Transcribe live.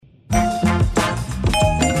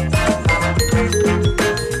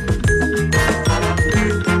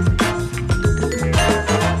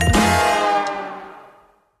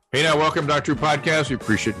welcome to Dr. Drew Podcast. We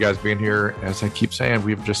appreciate you guys being here. As I keep saying,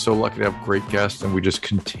 we're just so lucky to have great guests, and we just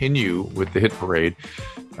continue with the hit parade.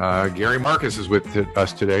 Gary Marcus is with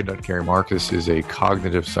us today. Dr. Gary Marcus is a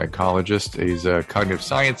cognitive psychologist. He's a cognitive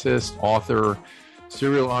scientist, author,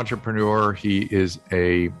 serial entrepreneur. He is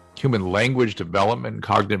a human language development and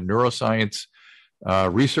cognitive neuroscience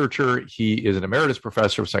researcher. He is an emeritus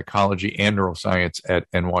professor of psychology and neuroscience at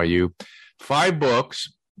NYU. 5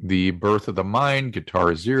 books: The Birth of the Mind,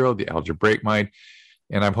 Guitar Zero, The Algebraic Mind,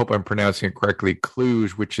 and I hope I'm pronouncing it correctly,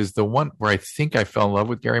 Cluj, which is the one where I think I fell in love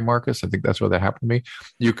with Gary Marcus. I think that's where that happened to me.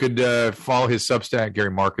 You could follow his Substack,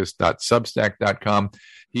 garymarcus.substack.com.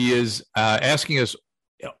 He is asking us,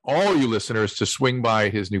 all you listeners, to swing by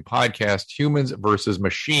his new podcast, Humans versus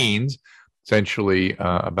Machines, essentially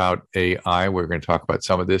about AI. We're going to talk about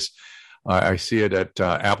some of this. I see it at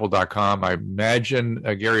apple.com. I imagine,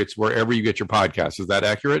 Gary, it's wherever you get your podcasts. Is that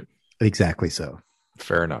accurate? Exactly so.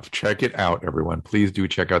 Fair enough. Check it out, everyone. Please do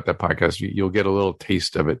check out that podcast. You'll get a little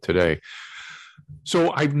taste of it today.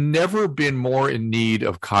 So I've never been more in need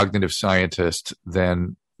of cognitive scientists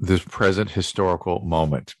than this present historical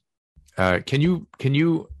moment. Can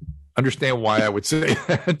you understand why I would say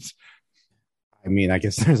that? I mean, I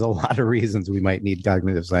guess there's a lot of reasons we might need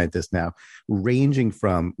cognitive scientists now, ranging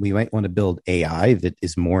from we might want to build AI that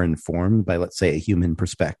is more informed by, let's say, a human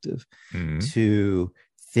perspective, to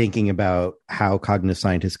thinking about how cognitive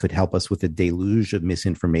scientists could help us with a deluge of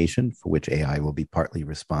misinformation for which AI will be partly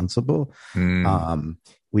responsible.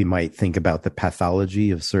 We might think about the pathology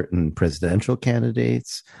of certain presidential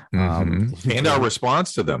candidates and our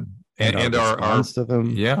response to them. And our response to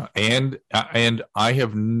them. Yeah. And I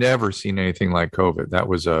have never seen anything like COVID. That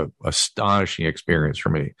was a astonishing experience for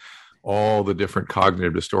me. All the different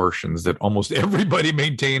cognitive distortions that almost everybody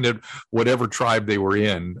maintained at whatever tribe they were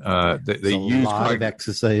in. They used a lot of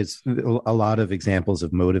exercise, a lot of examples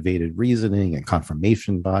of motivated reasoning and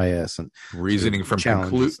confirmation bias and reasoning from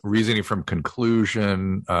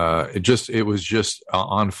conclusion. It was just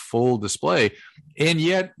on full display, and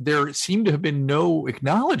yet there seemed to have been no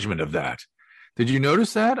acknowledgement of that. Did you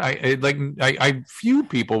notice that? I few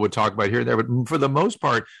people would talk about here and there, but for the most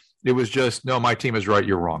part, it was just, no, my team is right,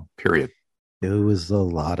 you're wrong, period. It was a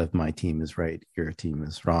lot of my team is right, your team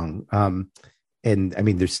is wrong. And I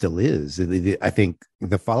mean, there still is. I think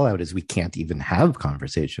the fallout is we can't even have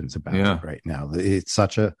conversations about it right now. It's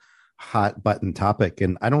such a hot button topic.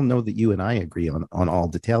 And I don't know that you and I agree on all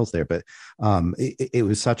details there, but it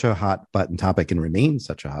was such a hot button topic and remains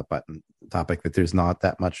such a hot button topic that there's not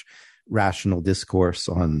that much rational discourse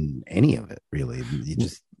on any of it, really.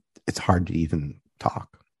 It's hard to even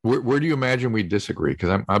talk. Where do you imagine we disagree?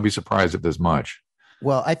 Because I'll be surprised if there's much.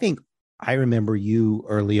 Well, I remember you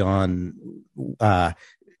early on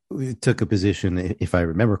took a position, if I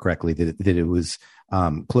remember correctly, that it was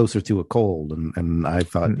closer to a cold, and I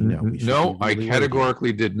thought, I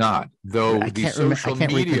categorically did not. Though the social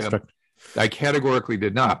media, I categorically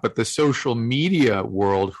did not. But the social media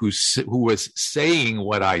world, who was saying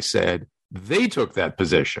what I said, they took that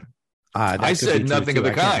position. I said nothing of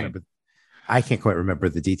the kind. I can't quite remember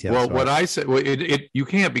the details. Well, what I said, you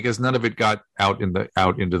can't, because none of it got out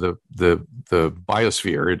into the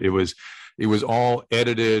biosphere. It was all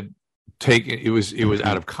edited, taken. It was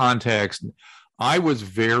out of context. I was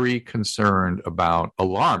very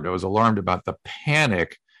alarmed. I was alarmed about the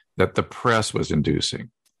panic that the press was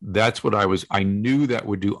inducing. That's what I knew that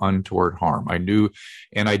would do untoward harm. I knew,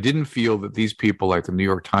 and I didn't feel that these people, like the New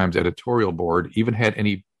York Times editorial board, even had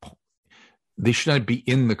any. They should not be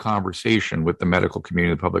in the conversation with the medical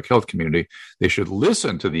community, the public health community. They should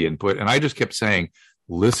listen to the input. And I just kept saying,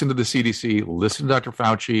 listen to the CDC, listen to Dr.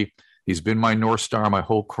 Fauci. He's been my North Star my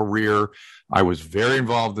whole career. I was very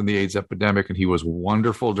involved in the AIDS epidemic, and he was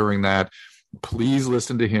wonderful during that. Please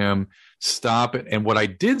listen to him. Stop it. And what I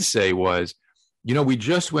did say was, we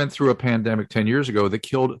just went through a pandemic 10 years ago that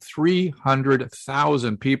killed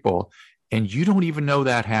 300,000 people, and you don't even know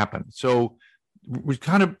that happened. So we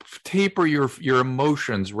kind of taper your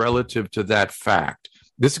emotions relative to that fact.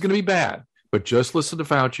 This is going to be bad, but just listen to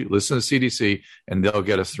Fauci, listen to CDC, and they'll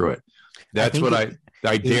get us through it. That's what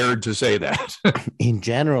I dared to say that. In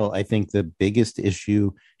general, I think the biggest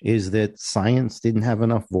issue is that science didn't have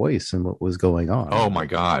enough voice in what was going on. Oh, my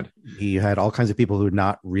God. You had all kinds of people who were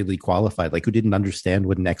not really qualified, like who didn't understand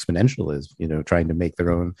what an exponential is, trying to make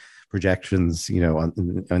their own projections, on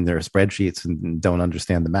their spreadsheets and don't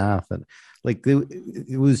understand the math. And like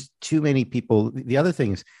it was too many people. The other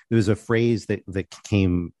thing is there was a phrase that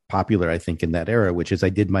became popular, I think, in that era, which is I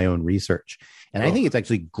did my own research. And I think it's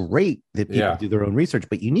actually great that people do their own research,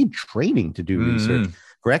 but you need training to do research.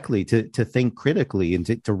 correctly, to think critically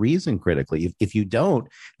and to reason critically. If you don't,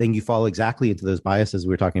 then you fall exactly into those biases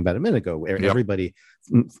we were talking about a minute ago, where everybody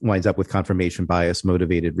winds up with confirmation bias,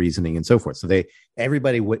 motivated reasoning, and so forth. So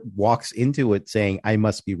everybody walks into it saying, I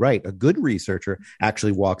must be right. A good researcher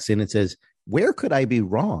actually walks in and says, where could I be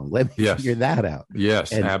wrong? Let me figure that out.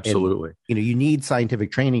 Yes, absolutely. And, you need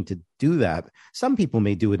scientific training to do that. Some people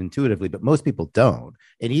may do it intuitively, but most people don't.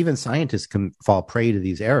 And even scientists can fall prey to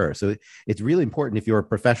these errors. So it's really important, if you're a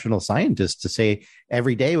professional scientist, to say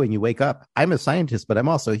every day when you wake up, I'm a scientist, but I'm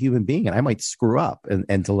also a human being and I might screw up,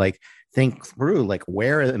 and to think through,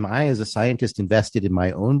 where am I as a scientist invested in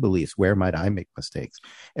my own beliefs? Where might I make mistakes?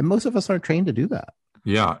 And most of us aren't trained to do that.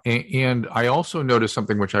 Yeah, and I also noticed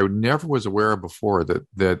something which I never was aware of before,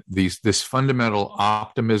 that this fundamental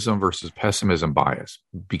optimism versus pessimism bias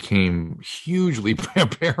became hugely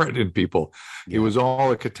apparent in people. Yeah. It was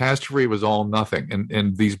all a catastrophe. It was all nothing,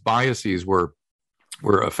 and these biases were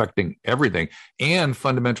affecting everything. And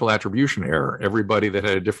fundamental attribution error. Everybody that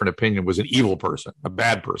had a different opinion was an evil person, a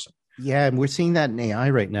bad person. Yeah, and we're seeing that in AI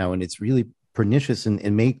right now, and it's really pernicious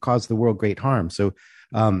and may cause the world great harm. So.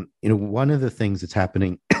 One of the things that's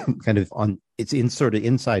happening it's sort of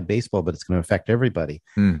inside baseball, but it's going to affect everybody,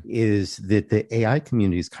 is that the AI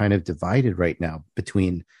community is kind of divided right now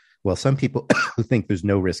between, some people who think there's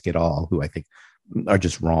no risk at all, who I think are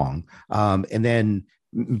just wrong.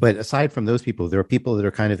 But aside from those people, there are people that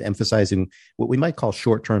are kind of emphasizing what we might call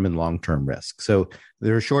short-term and long-term risks. So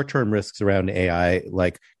there are short-term risks around AI,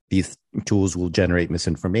 like these tools will generate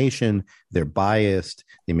misinformation, they're biased,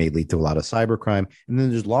 they may lead to a lot of cybercrime. And then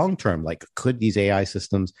there's long-term, could these AI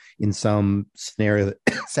systems in some scenario that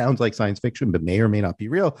sounds like science fiction, but may or may not be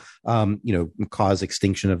real, cause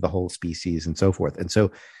extinction of the whole species and so forth. And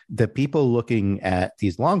so the people looking at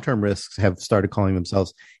these long-term risks have started calling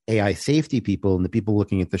themselves AI safety people, and the people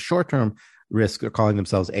looking at the short-term risk are calling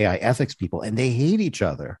themselves AI ethics people, and they hate each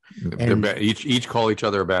other. And each call each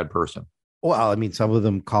other a bad person. Well, some of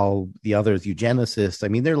them call the others eugenicists.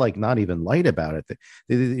 They're not even light about it.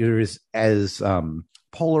 They're as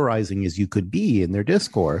polarizing as you could be in their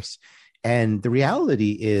discourse. And the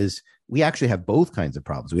reality is we actually have both kinds of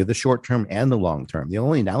problems. We have the short term and the long term. The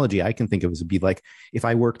only analogy I can think of is if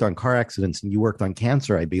I worked on car accidents and you worked on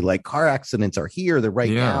cancer, I'd be like, car accidents are here. They're right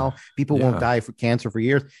now. People won't die for cancer for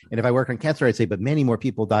years. And if I work on cancer, I'd say, but many more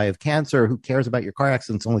people die of cancer. Who cares about your car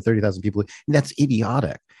accidents? Only 30,000 people. And that's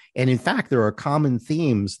idiotic. And in fact, there are common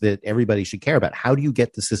themes that everybody should care about. How do you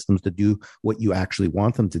get the systems to do what you actually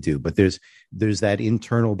want them to do? But there's that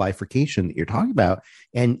internal bifurcation that you're talking about.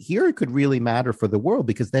 And here it could really matter for the world,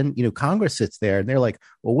 because then, Congress sits there and they're like,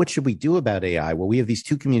 well, what should we do about AI? Well, we have these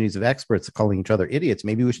two communities of experts calling each other idiots.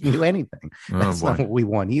 Maybe we shouldn't do anything. That's not what we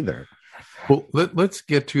want either. Well, let's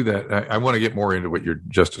get to that. I want to get more into what you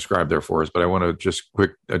just described there for us, but I want to just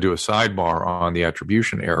do a sidebar on the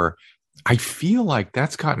attribution error. I feel like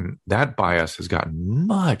that bias has gotten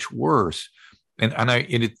much worse, and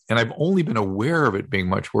I've only been aware of it being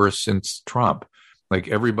much worse since Trump.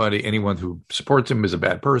 Anyone who supports him is a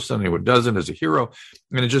bad person, anyone who doesn't is a hero,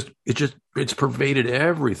 and it's pervaded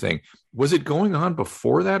everything. Was it going on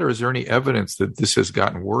before that, or is there any evidence that this has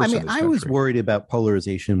gotten worse? I was worried about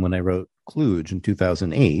polarization when I wrote Kluge in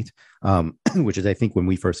 2008, which is I think when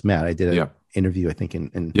we first met. I did an interview, I think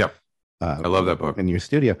in I love that book in your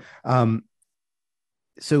studio.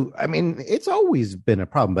 So, it's always been a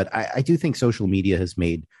problem, but I do think social media has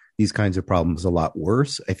made these kinds of problems a lot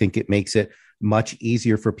worse. I think it makes it much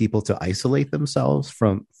easier for people to isolate themselves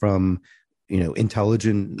from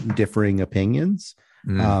intelligent differing opinions.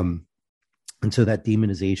 And so that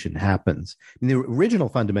demonization happens. The original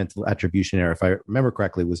fundamental attribution error, if I remember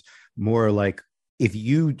correctly, was more like, if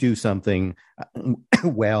you do something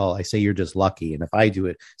well, I say you're just lucky. And if I do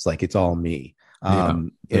it, it's like, it's all me.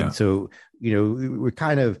 And so, we're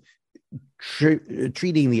kind of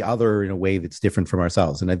treating the other in a way that's different from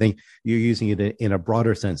ourselves. And I think you're using it in a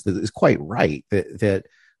broader sense that is quite right, that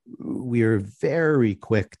we're very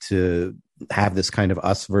quick to have this kind of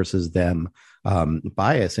us versus them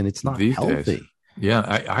bias, and it's not healthy. Days.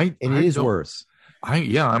 Yeah. It is worse.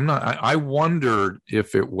 I wondered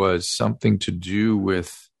if it was something to do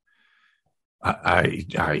with,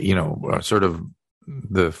 sort of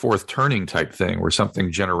the fourth turning type thing, where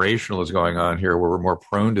something generational is going on here, where we're more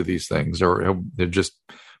prone to these things, or they're just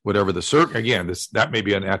whatever that may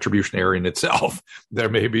be an attribution error in itself.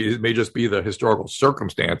 It may just be the historical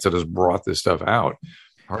circumstance that has brought this stuff out.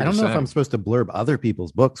 I don't know if I'm supposed to blurb other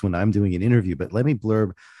people's books when I'm doing an interview, but let me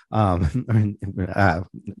blurb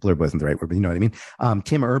Blurb wasn't the right word, but you know what I mean.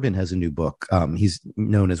 Tim Urban has a new book. He's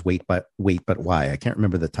known as Wait But Why. I can't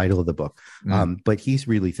remember the title of the book, but he's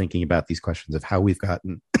really thinking about these questions of how we've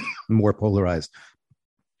gotten more polarized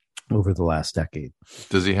over the last decade.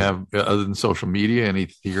 Does he have, other than social media, any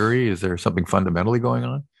theory? Is there something fundamentally going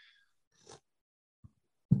on?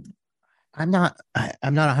 I'm not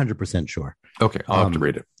 100% sure. Okay, I'll have to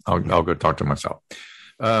read it. I'll go talk to myself.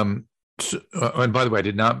 And by the way, I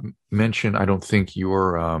did not mention, I don't think,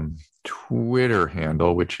 your Twitter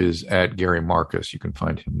handle, which is at Gary Marcus. You can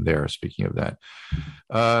find him there. Speaking of that,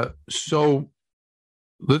 so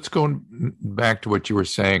let's go back to what you were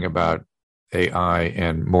saying about AI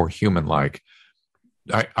and more human-like.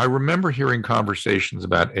 I remember hearing conversations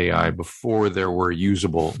about AI before there were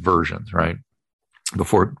usable versions, right?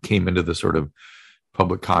 Before it came into the sort of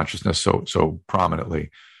public consciousness so prominently.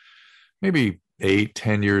 Maybe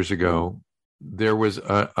 8-10 years ago, there was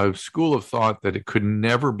a school of thought that it could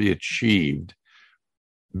never be achieved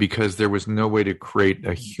because there was no way to create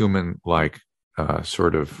a human-like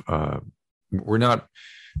sort of. We're not.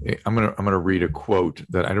 I'm gonna read a quote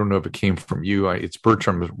that I don't know if it came from you. It's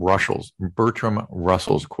Bertram Russell's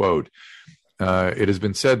quote. It has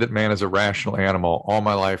been said that man is a rational animal. All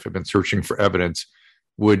my life, I've been searching for evidence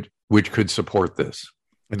which could support this.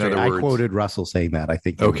 In other words, I quoted Russell saying that. I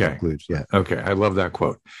think includes, yeah. Okay, I love that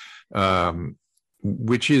quote.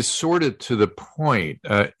 Which is sort of to the point.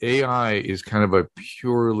 AI is kind of a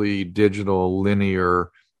purely digital,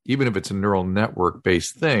 linear, even if it's a neural network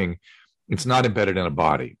based thing, it's not embedded in a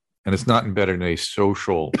body and it's not embedded in a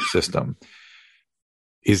social system.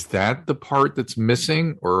 Is that the part that's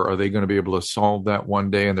missing, or are they going to be able to solve that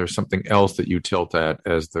one day and there's something else that you tilt at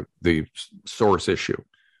as the source issue?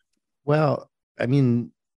 Well, I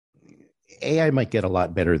mean, AI might get a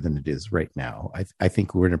lot better than it is right now. I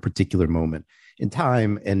think we're in a particular moment in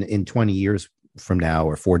time, and in 20 years from now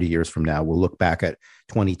or 40 years from now, we'll look back at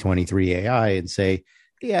 2023 AI and say,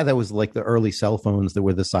 yeah, that was like the early cell phones that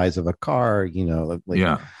were the size of a car, or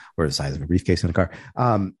the size of a briefcase in a car.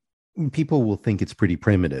 People will think it's pretty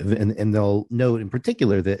primitive, and they'll note in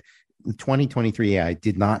particular that 2023 AI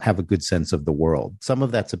did not have a good sense of the world. Some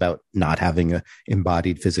of that's about not having a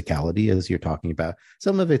embodied physicality, as you're talking about.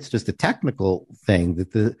 Some of it's just a technical thing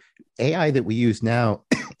that the AI that we use now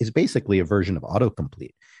is basically a version of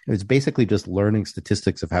autocomplete. It's basically just learning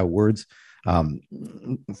statistics of how words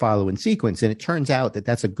follow in sequence. And it turns out that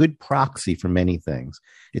that's a good proxy for many things.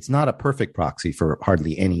 It's not a perfect proxy for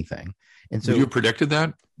hardly anything. And so you predicted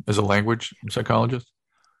that as a language psychologist?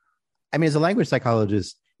 I mean, as a language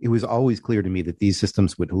psychologist, it was always clear to me that these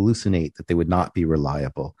systems would hallucinate, that they would not be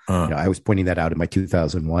reliable. I was pointing that out in my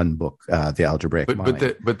 2001 book, The Algebraic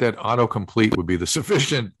Mind. But that autocomplete would be the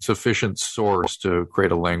sufficient source to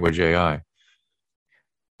create a language AI.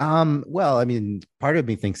 Well, I mean, part of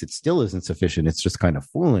me thinks it still isn't sufficient. It's just kind of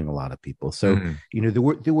fooling a lot of people. So,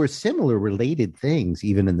 there were similar related things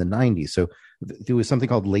even in the 90s. So there was something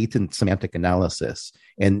called latent semantic analysis,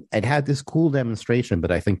 and it had this cool demonstration,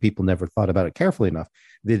 but I think people never thought about it carefully enough,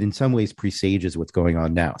 that in some ways presages what's going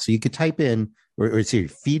on now. So you could type in or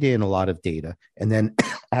feed in a lot of data and then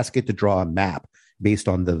ask it to draw a map based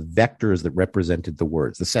on the vectors that represented the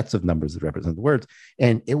words, the sets of numbers that represent the words.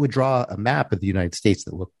 And it would draw a map of the United States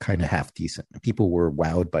that looked kind of half decent. People were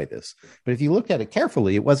wowed by this. But if you looked at it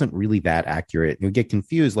carefully, it wasn't really that accurate. You would get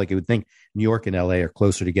confused, like it would think New York and LA are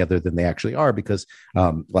closer together than they actually are, because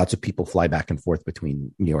lots of people fly back and forth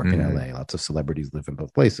between New York and LA. Lots of celebrities live in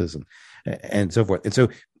both places and so forth. And so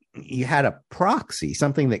you had a proxy,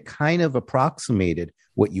 something that kind of approximated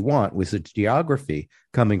what you want with the geography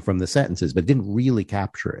coming from the sentences, but didn't really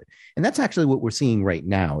capture it. And that's actually what we're seeing right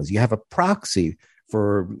now, is you have a proxy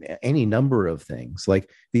for any number of things.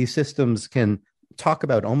 Like these systems can talk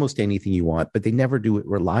about almost anything you want, but they never do it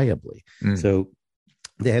reliably. So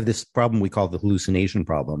they have this problem we call the hallucination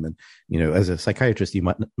problem. And, as a psychiatrist, you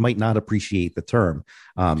might not appreciate the term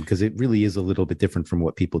because it really is a little bit different from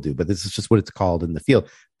what people do. But this is just what it's called in the field,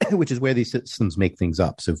 which is where these systems make things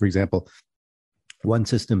up. So, for example, one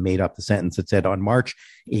system made up the sentence that said, on March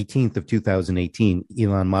 18th of 2018,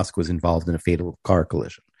 Elon Musk was involved in a fatal car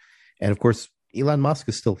collision. And of course, Elon Musk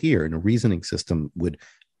is still here, and a reasoning system would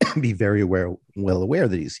be very well aware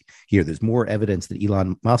that he's here. There's more evidence that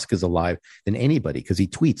Elon Musk is alive than anybody because he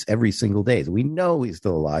tweets every single day. So we know he's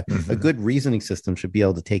still alive. A good reasoning system should be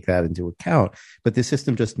able to take that into account. But this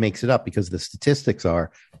system just makes it up because the statistics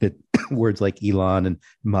are that words like Elon and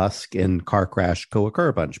Musk and car crash co-occur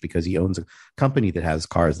a bunch because he owns a company that has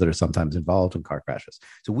cars that are sometimes involved in car crashes.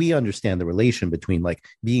 So we understand the relation between like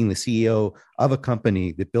being the CEO of a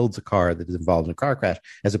company that builds a car that is involved in a car crash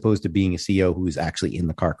as opposed to being a CEO who is actually in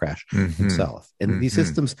the car car crash himself. And these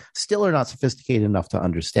systems still are not sophisticated enough to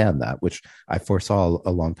understand that, which I foresaw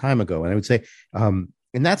a long time ago. And I would say,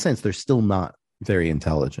 in that sense, they're still not very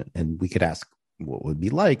intelligent. And we could ask what would it be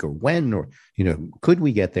like, or when, or, could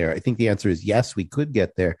we get there? I think the answer is yes, we could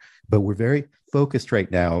get there, but we're very focused right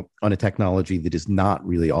now on a technology that is not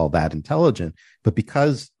really all that intelligent. But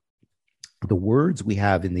because the words we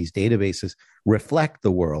have in these databases reflect the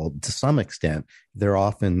world to some extent, they're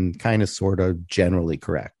often kind of sort of generally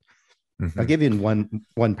correct. I'll give you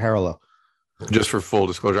one parallel. Just for full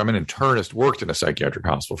disclosure, I'm an internist, worked in a psychiatric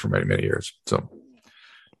hospital for many, many years.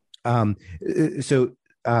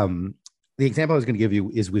 The example I was going to give you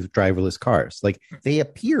is with driverless cars. Like, they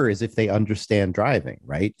appear as if they understand driving,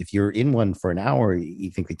 right? If you're in one for an hour, you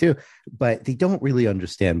think they do, but they don't really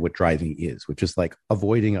understand what driving is, which is like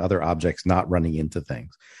avoiding other objects, not running into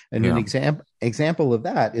things. And an example of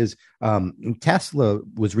that is Tesla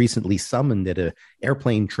was recently summoned at an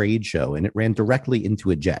airplane trade show, and it ran directly into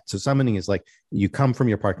a jet. So summoning is like, you come from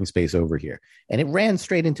your parking space over here, and it ran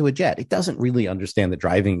straight into a jet. It doesn't really understand that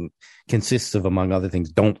driving consists of, among other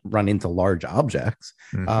things, don't run into large objects.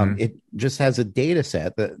 It just has a data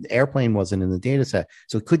set. The airplane wasn't in the data set,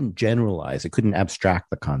 so it couldn't generalize. It couldn't abstract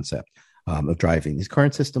the concept of driving. These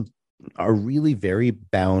current systems are really very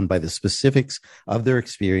bound by the specifics of their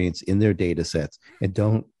experience in their data sets and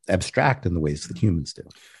don't abstract in the ways that humans do.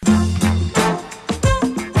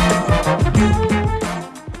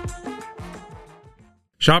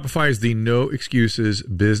 Shopify is the no excuses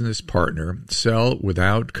business partner. Sell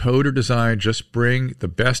without code or design. Just bring the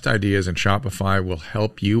best ideas, and Shopify will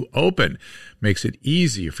help you open. Makes it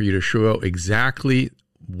easy for you to show exactly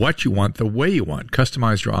what you want, the way you want.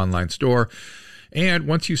 Customize your online store. And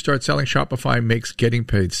once you start selling, Shopify makes getting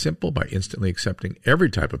paid simple by instantly accepting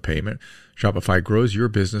every type of payment. Shopify grows your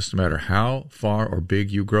business no matter how far or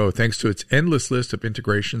big you grow, thanks to its endless list of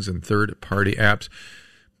integrations and third-party apps.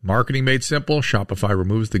 Marketing made simple, Shopify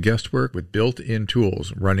removes the guesswork with built-in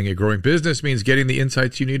tools. Running a growing business means getting the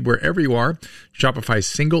insights you need wherever you are. Shopify's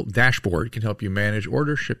single dashboard can help you manage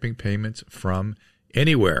order, shipping, payments from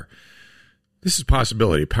anywhere. This is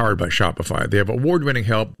Possibility, powered by Shopify. They have award-winning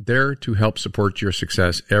help there to help support your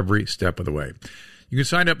success every step of the way. You can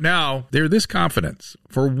sign up now. They're this confident.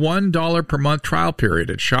 For $1 per month trial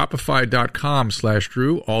period at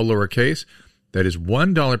shopify.com/Drew, all lowercase. That is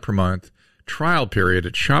 $1 per month trial period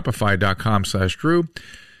at shopify.com/Drew.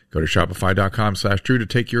 Go to shopify.com/Drew to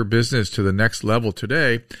take your business to the next level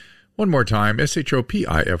today. One more time,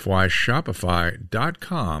 SHOPIFY,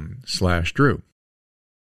 shopify.com/Drew.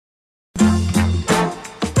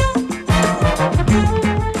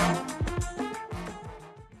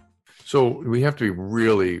 So we have to be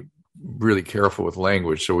really, really careful with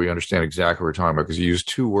language so we understand exactly what we're talking about, because you use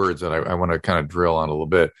two words that I want to kind of drill on a little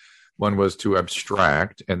bit. One was to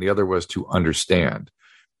abstract, and the other was to understand.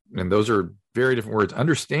 And those are very different words.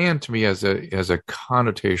 Understand to me has a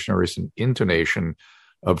connotation or an intonation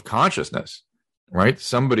of consciousn's, right?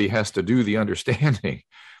 Somebody has to do the understanding.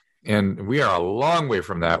 And we are a long way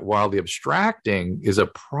from that, while the abstracting is a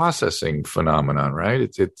processing phenomenon,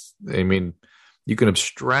 right? I mean, you can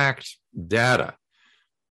abstract data.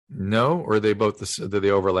 No? Or are they both, do they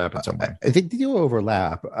overlap in some way? I think they do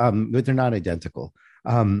overlap, but they're not identical.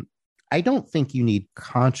 I don't think you need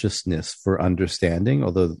consciousness for understanding,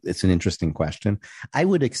 although it's an interesting question. I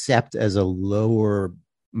would accept as a lower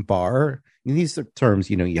bar. These are terms,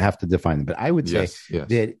 you have to define them, but I would say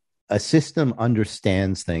that a system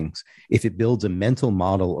understands things if it builds a mental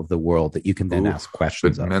model of the world that you can then ask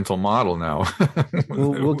questions of. Mental model now.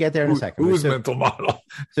 We'll get there in a second. Whose mental model?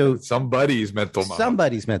 So somebody's mental model.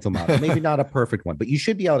 Somebody's mental model. Maybe not a perfect one, but you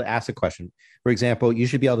should be able to ask a question. For example, you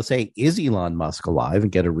should be able to say, is Elon Musk alive,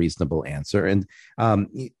 and get a reasonable answer. And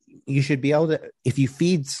you should be able to, if you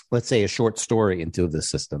feed, let's say, a short story into the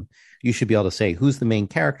system, you should be able to say, who's the main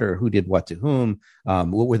character, who did what to whom,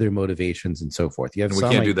 what were their motivations, and so forth. We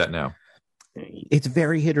can't do that now. It's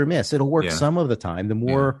very hit or miss. It'll work some of the time. The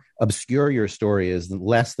more obscure your story is, the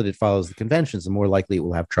less that it follows the conventions, the more likely it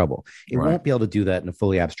will have trouble. It won't be able to do that in a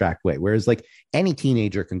fully abstract way. Whereas, like, any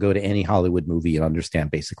teenager can go to any Hollywood movie and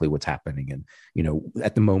understand basically what's happening. And,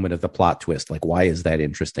 at the moment of the plot twist, like, why is that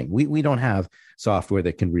interesting? We don't have software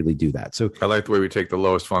that can really do that. So I like the way we take the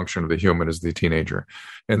lowest function of the human as the teenager.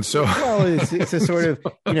 And so, well, it's a sort of,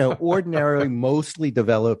 ordinarily mostly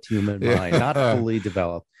developed human mind, not fully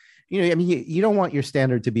developed. You don't want your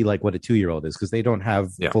standard to be like what a 2-year-old is, because they don't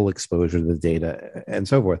have full exposure to the data and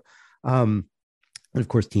so forth. And of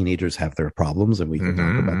course, teenagers have their problems, and we can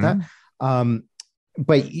talk about that.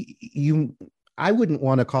 But I wouldn't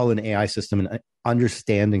want to call an AI system an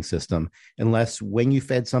understanding system unless when you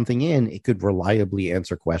fed something in, it could reliably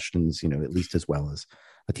answer questions, at least as well as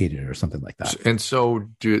a Kdenlive or something like that. And so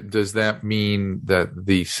does that mean that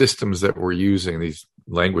the systems that we're using, these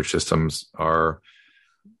language systems,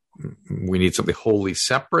 we need something wholly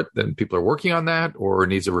separate, then people are working on that, or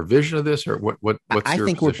needs a revision of this, or what's I your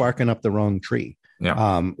think position? We're barking up the wrong tree.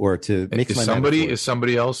 Yeah. Or to mix is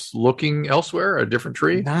somebody else looking elsewhere, a different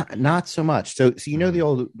tree? Not so much. So the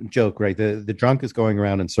old joke, right? The drunk is going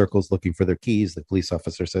around in circles looking for their keys. The police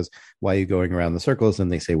officer says, "Why are you going around the circles?"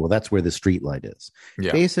 And they say, "Well, that's where the street light is."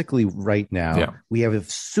 Yeah. Basically, right now we have a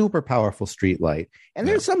super powerful street light, and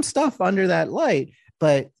there's some stuff under that light.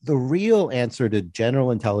 But the real answer to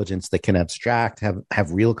general intelligence that can abstract,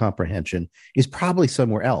 have real comprehension, is probably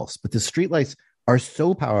somewhere else. But the streetlights are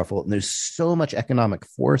so powerful, and there's so much economic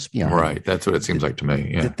force behind it. Right. That's what it seems like to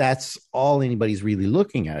me. Yeah. That's all anybody's really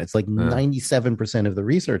looking at. It's like 97% of the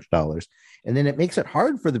research dollars. And then it makes it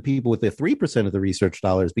hard for the people with the 3% of the research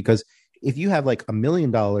dollars, because if you have like $1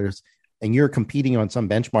 million and you're competing on some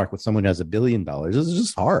benchmark with someone who has $1 billion, this is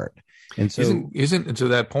just hard. And so isn't to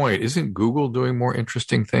that point, isn't Google doing more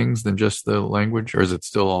interesting things than just the language, or is it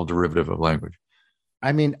still all derivative of language?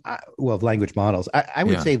 I mean, of language models. I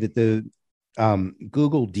would say that the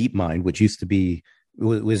Google DeepMind, which used to be,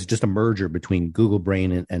 was just a merger between Google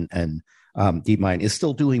Brain and DeepMind, is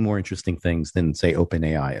still doing more interesting things than, say,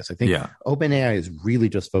 OpenAI is. I think OpenAI is really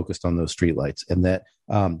just focused on those streetlights, and that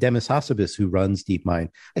Demis Hassabis, who runs DeepMind,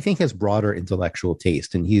 I think has broader intellectual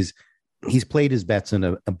taste, and he's played his bets in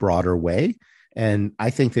a broader way. And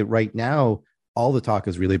I think that right now, all the talk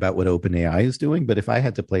is really about what OpenAI is doing. But if I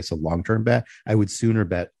had to place a long-term bet, I would sooner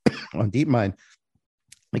bet on DeepMind,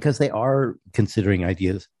 because they are considering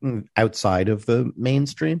ideas outside of the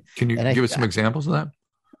mainstream. Can you give us some examples of that?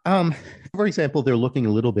 For example, they're looking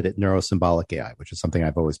a little bit at neurosymbolic AI, which is something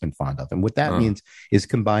I've always been fond of. And what that means is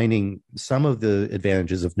combining some of the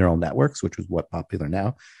advantages of neural networks, which is what's popular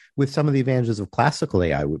now, with some of the advantages of classical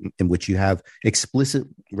AI, in which you have explicit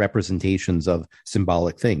representations of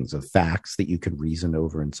symbolic things, of facts that you can reason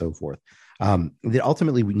over and so forth. That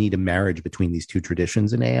ultimately we need a marriage between these two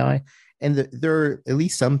traditions in AI. And there are at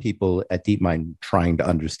least some people at DeepMind trying to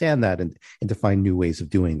understand that and to find new ways of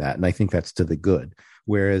doing that. And I think that's to the good.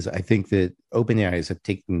 Whereas I think that OpenAI have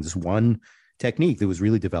taken this one technique that was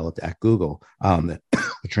really developed at Google, the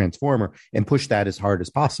transformer, and pushed that as hard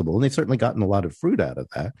as possible. And they've certainly gotten a lot of fruit out of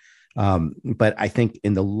that. But I think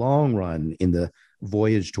in the long run, in the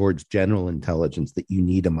voyage towards general intelligence, that you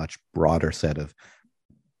need a much broader set of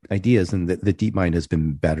ideas, and that the DeepMind has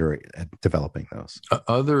been better at developing those.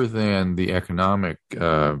 Other than the economic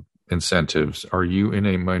incentives, are you in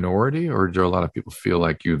a minority, or do a lot of people feel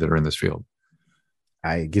like you that are in this field?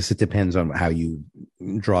 I guess it depends on how you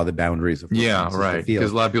draw the boundaries of right.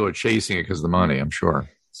 Because a lot of people are chasing it because of the money, I'm sure.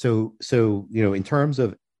 So in terms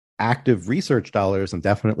of active research dollars, I'm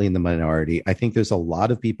definitely in the minority. I think there's a lot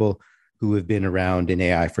of people who have been around in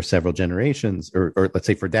AI for several generations, or let's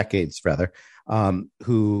say for decades rather,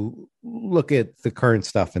 who look at the current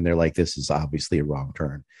stuff and they're like, this is obviously a wrong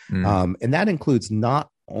turn. And that includes not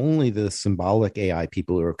only the symbolic AI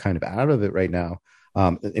people who are kind of out of it right now,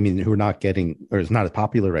 who are not getting, or is not as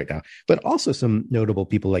popular right now, but also some notable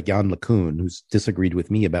people like Yann LeCun, who's disagreed with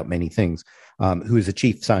me about many things, who is a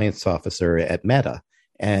chief science officer at Meta.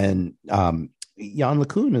 And Yann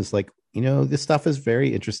LeCun is like, this stuff is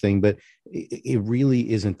very interesting, but it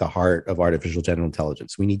really isn't the heart of artificial general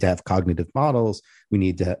intelligence. We need to have cognitive models. We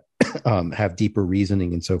need to have deeper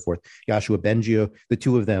reasoning and so forth. Yoshua Bengio, the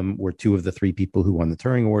two of them were two of the three people who won the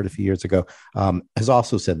Turing Award a few years ago, has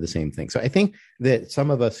also said the same thing. So I think that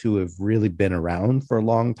some of us who have really been around for a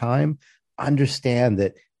long time understand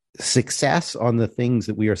that success on the things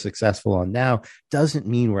that we are successful on now doesn't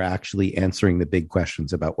mean we're actually answering the big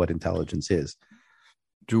questions about what intelligence is.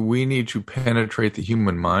 Do we need to penetrate the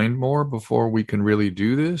human mind more before we can really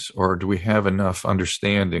do this? Or do we have enough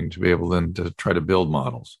understanding to be able then to try to build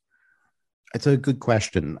models? It's a good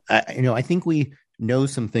question. I think we know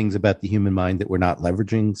some things about the human mind that we're not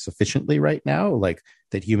leveraging sufficiently right now, like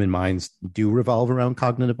that human minds do revolve around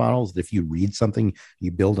cognitive models. That if you read something,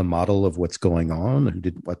 you build a model of what's going on, who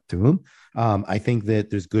did what to whom. I think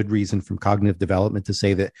that there's good reason from cognitive development to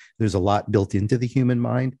say that there's a lot built into the human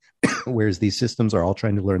mind, whereas these systems are all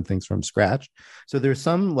trying to learn things from scratch. So there's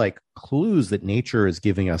some clues that nature is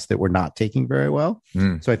giving us that we're not taking very well.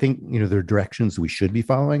 So I think, there are directions we should be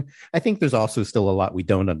following. I think there's also still a lot we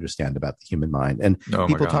don't understand about the human mind. And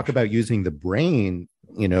people talk about using the brain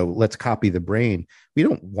let's copy the brain. We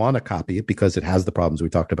don't want to copy it because it has the problems we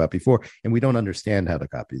talked about before, and we don't understand how to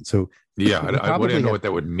copy it. So yeah, I wouldn't know what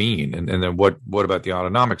that would mean. And then what about the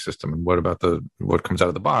autonomic system, and what about what comes out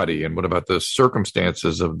of the body, and what about the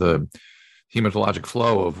circumstances of the hematologic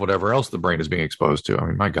flow of whatever else the brain is being exposed to? I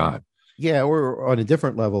mean, my God. Yeah, or on a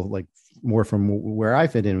different level, like more from where I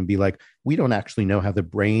fit in, would be like, we don't actually know how the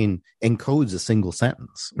brain encodes a single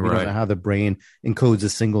sentence. We don't know how the brain encodes a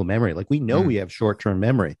single memory. Like, we know we have short-term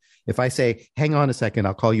memory. If I say, hang on a second,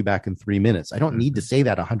 I'll call you back in 3 minutes, I don't need to say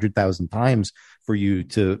that 100,000 times for you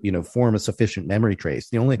to, form a sufficient memory trace.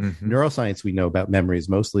 The only neuroscience we know about memory is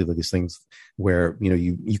mostly these things where,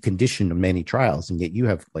 you condition many trials, and yet you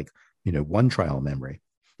have one trial memory.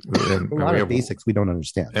 And a lot of basics we don't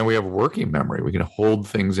understand. And we have working memory. We can hold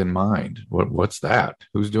things in mind. What's that?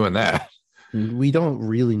 Who's doing that? We don't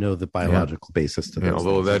really know the biological basis to those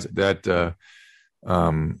although things. that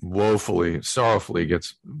woefully, sorrowfully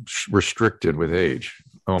gets restricted with age.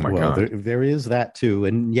 Oh my God. There is that too.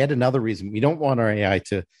 And yet another reason we don't want our AI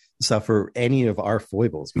to suffer any of our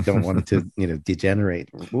foibles. We don't want it to, degenerate.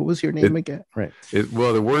 What was your name again? Right.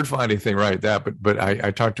 Well, the word finding thing, right? But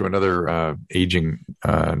I talked to another aging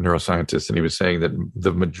neuroscientist, and he was saying that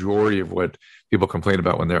the majority of what people complain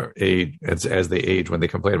about when they're as they age, when they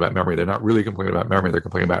complain about memory, they're not really complaining about memory. They're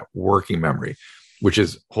complaining about working memory, which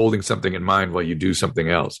is holding something in mind while you do something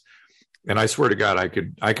else. And I swear to God,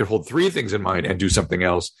 I could hold 3 things in mind and do something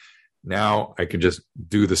else. Now I can just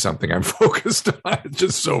do the something I'm focused on. It's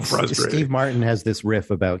just so frustrating. Steve Martin has this riff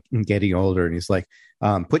about getting older, and he's like,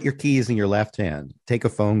 put your keys in your left hand, take a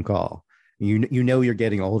phone call. You know you're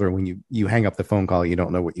getting older when you hang up the phone call. You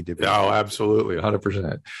don't know what you did. Oh, absolutely,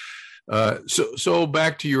 100%. So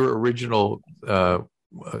back to your original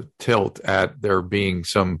tilt at there being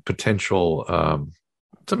some potential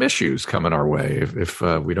some issues coming our way if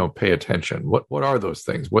we don't pay attention. What are those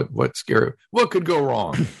things? What's scary? What could go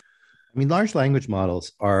wrong? I mean, large language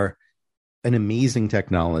models are an amazing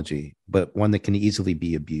technology, but one that can easily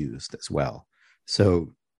be abused as well.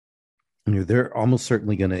 So, they're almost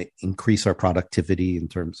certainly going to increase our productivity in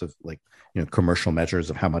terms of commercial measures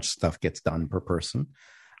of how much stuff gets done per person.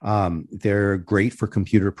 They're great for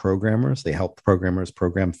computer programmers. They help programmers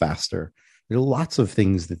program faster. There are lots of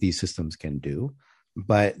things that these systems can do,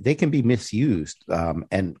 but they can be misused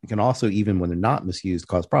and can also, even when they're not misused,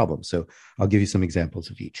 cause problems. So I'll give you some examples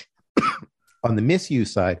of each. On the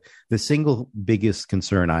misuse side, the single biggest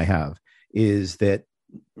concern I have is that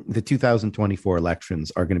the 2024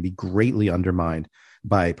 elections are going to be greatly undermined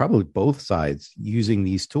by probably both sides using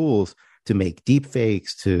these tools to make deep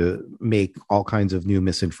fakes, to make all kinds of new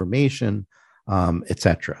misinformation,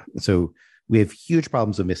 etc. So we have huge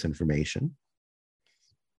problems of misinformation.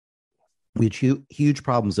 We have huge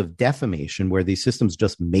problems of defamation, where these systems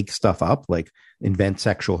just make stuff up, like invent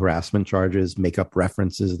sexual harassment charges, make up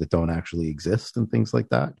references that don't actually exist, and things like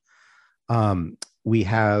that. We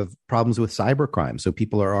have problems with cybercrime. So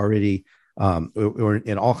people are already, or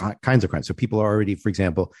in all kinds of crimes. So people are already, for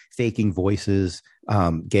example, faking voices,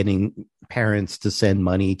 getting parents to send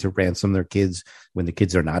money to ransom their kids when the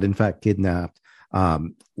kids are not, in fact, kidnapped.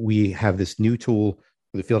 We have this new tool.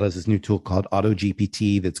 The field has this new tool called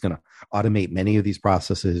AutoGPT that's going to automate many of these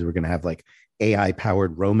processes. We're going to have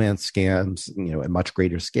AI-powered romance scams, at much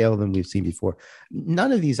greater scale than we've seen before.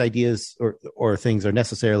 None of these ideas or things are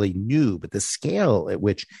necessarily new, but the scale at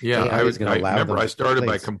which AI is going to allow them. I started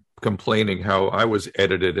by complaining how I was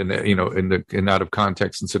edited and out of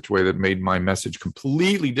context in such a way that made my message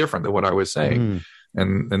completely different than what I was saying,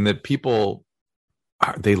 and that people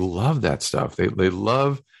they love that stuff. They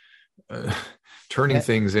love. Turning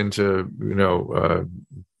things into,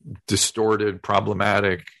 distorted,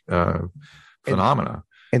 problematic phenomena.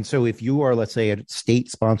 And so if you are, let's say, a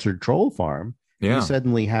state-sponsored troll farm, you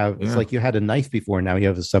suddenly have, it's like you had a knife before, now you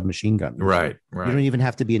have a submachine gun. Right. You don't even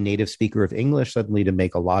have to be a native speaker of English suddenly to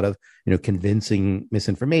make a lot of, convincing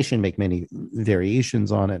misinformation, make many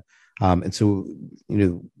variations on it. And so,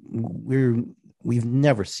 we've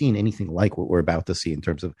never seen anything like what we're about to see in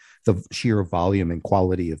terms of the sheer volume and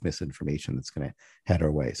quality of misinformation that's going to head our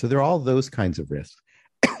way. So there are all those kinds of risks.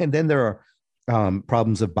 And then there are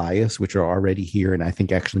problems of bias, which are already here, and I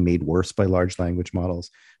think actually made worse by large language models.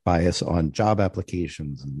 Bias on job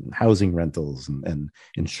applications and housing rentals and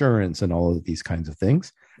insurance and all of these kinds of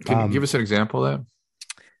things. Can you give us an example of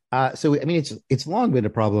that? So, I mean, it's long been a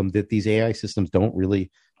problem that these AI systems don't really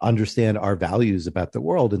understand our values about the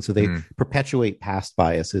world. And so they perpetuate past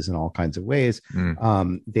biases in all kinds of ways.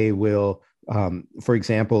 They will, for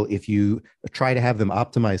example, if you try to have them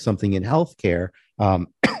optimize something in healthcare,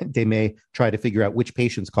 they may try to figure out which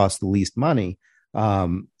patients cost the least money.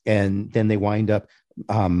 And then they wind up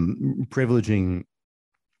privileging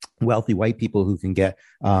wealthy white people who can get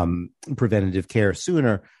preventative care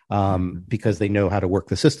sooner because they know how to work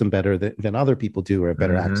the system better than other people do, or have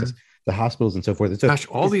better access to hospitals and so forth. And so, gosh,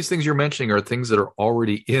 all these things you're mentioning are things that are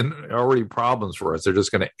already problems for us. They're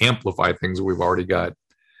just going to amplify things that we've already got.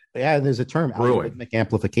 Yeah, there's a term, algorithmic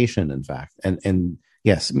amplification, in fact. And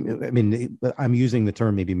yes, I mean, I'm using the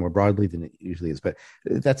term maybe more broadly than it usually is, but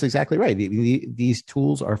that's exactly right. These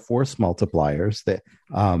tools are force multipliers that,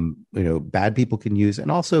 bad people can use.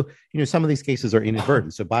 And also, some of these cases are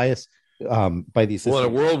inadvertent. So bias by these systems. Well,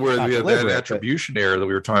 in a world where we have that attribution error that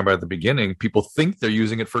we were talking about at the beginning, people think they're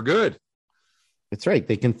using it for good. That's right.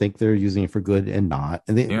 They can think they're using it for good and not.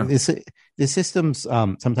 And the systems,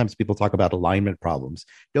 sometimes people talk about alignment problems,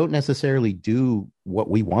 don't necessarily do what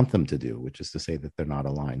we want them to do, which is to say that they're not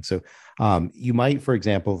aligned. So you might, for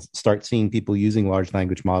example, start seeing people using large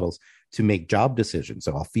language models to make job decisions.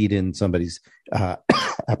 So I'll feed in somebody's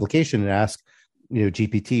application and ask,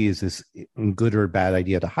 GPT, is this a good or bad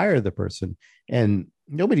idea to hire the person? And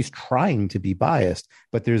nobody's trying to be biased,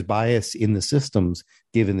 but there's bias in the systems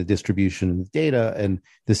given the distribution of the data, and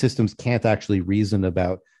the systems can't actually reason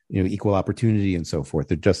about equal opportunity and so forth.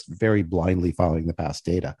 They're just very blindly following the past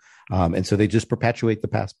data, and so they just perpetuate the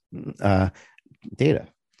past data.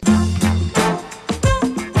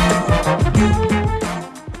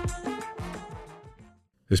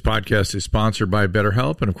 This podcast is sponsored by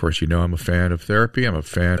BetterHelp. And of course, I'm a fan of therapy. I'm a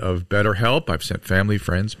fan of BetterHelp. I've sent family,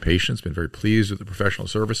 friends, patients, been very pleased with the professional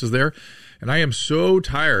services there. And I am so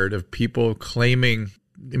tired of people claiming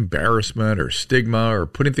embarrassment or stigma or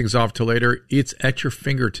putting things off till later. It's at your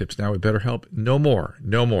fingertips now with BetterHelp. No more.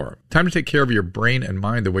 Time to take care of your brain and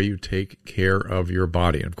mind the way you take care of your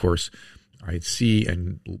body. And of course, I see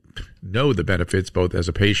and know the benefits both as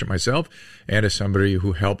a patient myself and as somebody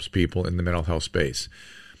who helps people in the mental health space.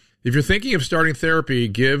 If you're thinking of starting therapy,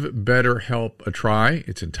 give BetterHelp a try.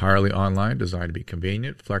 It's entirely online, designed to be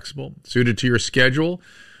convenient, flexible, suited to your schedule.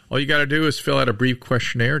 All you got to do is fill out a brief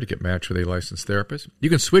questionnaire to get matched with a licensed therapist.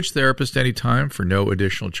 You can switch therapists anytime for no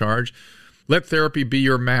additional charge. Let therapy be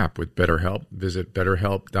your map with BetterHelp. Visit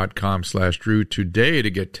BetterHelp.com/Drew today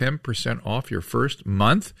to get 10% off your first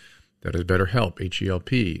month. That is BetterHelp,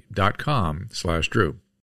 HELP.com/Drew.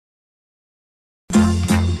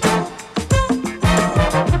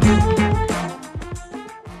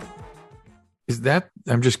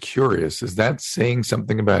 I'm just curious, is that saying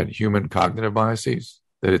something about human cognitive biases?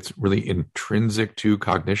 That it's really intrinsic to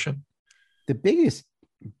cognition? The biggest,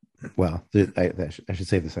 I should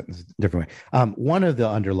say the sentence a different way. One of the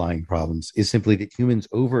underlying problems is simply that humans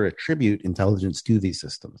over-attribute intelligence to these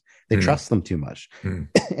systems. They trust them too much.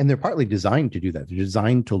 And they're partly designed to do that. They're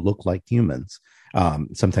designed to look like humans.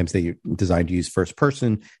 Sometimes they're designed to use first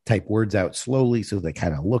person, type words out slowly so they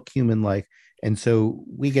kind of look human-like. And so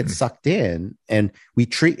we get sucked in, and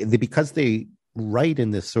because they write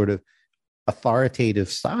in this sort of authoritative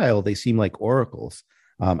style, they seem like oracles.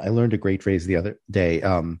 I learned a great phrase the other day,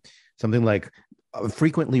 something like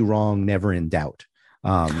frequently wrong, never in doubt.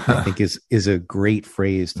 I think is a great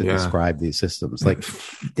phrase to describe these systems. Like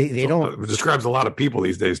they don't. It describes a lot of people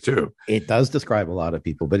these days too. It does describe a lot of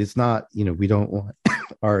people, but it's not, we don't want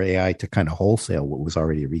our AI to kind of wholesale what was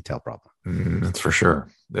already a retail problem. That's for sure.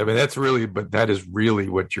 I mean, that is really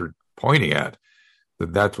what you're pointing at.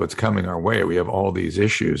 That's what's coming our way. We have all these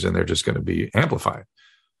issues, and they're just going to be amplified.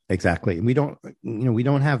 Exactly. And we don't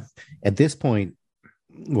have at this point.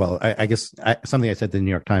 Well, I guess something I said to the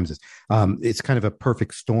New York Times is it's kind of a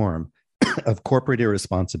perfect storm of corporate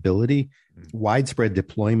irresponsibility, widespread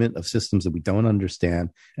deployment of systems that we don't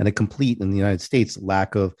understand, and a complete, in the United States,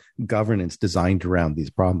 lack of governance designed around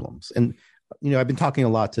these problems. And I've been talking a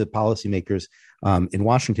lot to policymakers in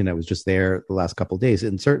Washington. I was just there the last couple of days,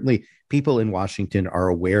 and certainly people in Washington are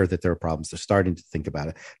aware that there are problems. They're starting to think about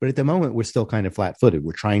it, but at the moment, we're still kind of flat-footed.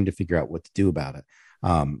 We're trying to figure out what to do about it.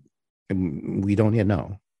 And we don't yet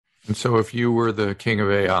know. And so if you were the king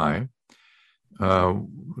of AI,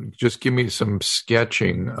 just give me some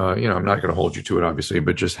sketching. I'm not going to hold you to it, obviously,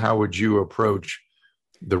 but just how would you approach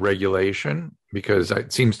the regulation? Because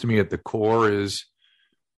it seems to me at the core is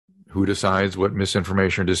who decides what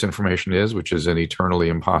misinformation or disinformation is, which is an eternally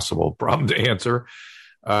impossible problem to answer.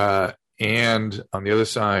 And on the other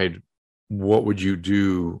side, what would you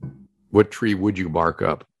do? What tree would you bark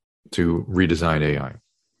up to redesign AI?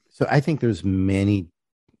 So I think there's many,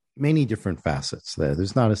 many different facets there.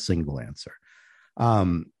 There's not a single answer.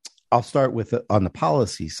 I'll start with on the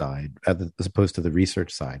policy side as opposed to the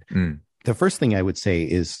research side. The first thing I would say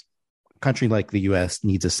is a country like the US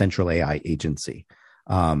needs a central AI agency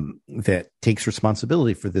that takes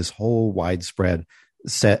responsibility for this whole widespread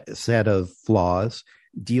set of flaws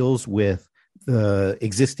deals with the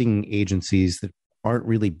existing agencies that aren't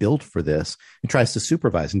really built for this and tries to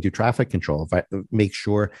supervise and do traffic control, make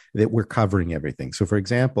sure that we're covering everything. So, for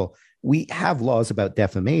example, we have laws about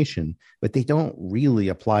defamation, but they don't really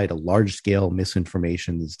apply to large-scale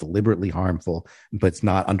misinformation that's deliberately harmful, but it's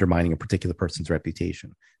not undermining a particular person's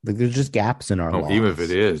reputation. There's just gaps in our laws. Even if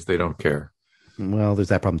it is, they don't care. Well, there's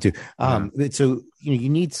that problem too. So you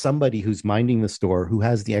need somebody who's minding the store, who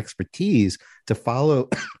has the expertise to follow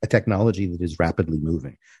a technology that is rapidly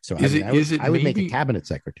moving. So I would make a cabinet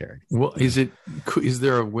secretary. Well, is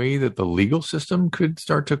there a way that the legal system could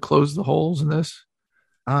start to close the holes in this?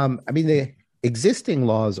 The existing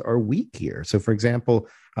laws are weak here. So, for example,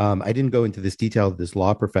 I didn't go into this detail of this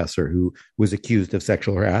law professor who was accused of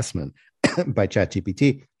sexual harassment by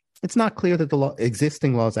ChatGPT. It's not clear that the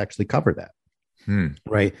existing laws actually cover that.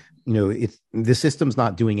 Right. The system's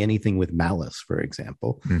not doing anything with malice, for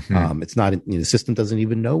example. It's not, the system doesn't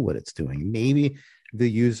even know what it's doing. Maybe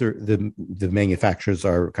the manufacturers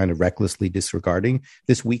are kind of recklessly disregarding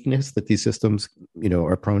this weakness that these systems,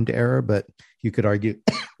 are prone to error, but you could argue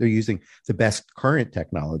they're using the best current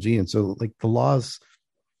technology. And so like the laws,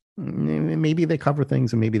 maybe they cover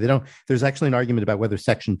things and maybe they don't. There's actually an argument about whether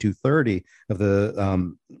Section 230 of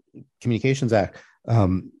the Communications Act,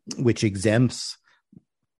 which exempts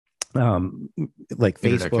like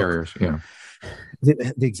Internet Facebook carriers,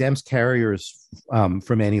 the exempts carriers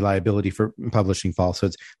from any liability for publishing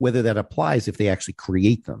falsehoods, whether that applies if they actually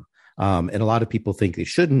create them. And a lot of people think they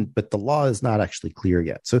shouldn't, but the law is not actually clear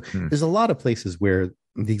yet. So there's a lot of places where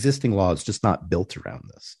the existing law is just not built around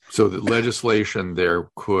this. So the legislation there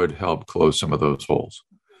could help close some of those holes.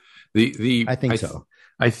 I think so.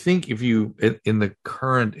 I think if you, in the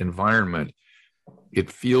current environment, it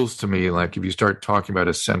feels to me like if you start talking about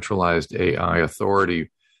a centralized AI authority,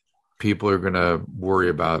 people are going to worry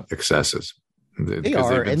about excesses. They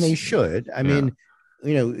are, and they should. I mean,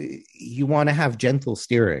 you want to have gentle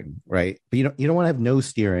steering, right? But you don't want to have no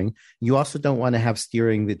steering. You also don't want to have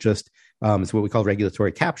steering that just is what we call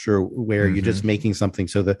regulatory capture, where you're just making something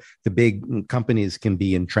so the big companies can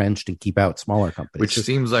be entrenched and keep out smaller companies. Which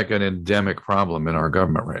seems like an endemic problem in our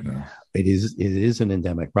government right now. It is an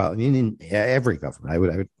endemic problem in every government.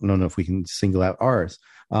 I don't know if we can single out ours.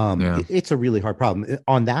 It's a really hard problem.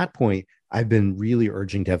 On that point, I've been really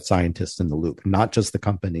urging to have scientists in the loop, not just the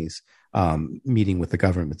companies meeting with the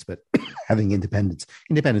governments, but having independent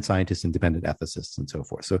scientists, independent ethicists, and so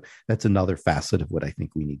forth. So that's another facet of what I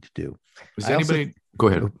think we need to do. Go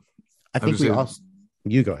ahead.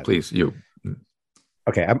 You go ahead. Please, you.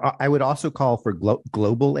 Okay. I would also call for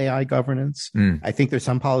global AI governance. I think there's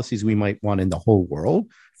some policies we might want in the whole world.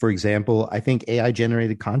 For example, I think AI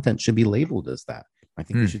generated content should be labeled as that. I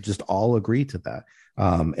think we should just all agree to that.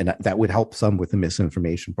 And that would help some with the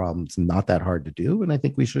misinformation problem. It's not that hard to do. And I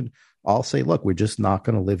think we should all say, look, we're just not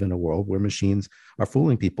going to live in a world where machines are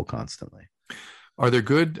fooling people constantly. Are there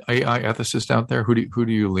good AI ethicists out there? Who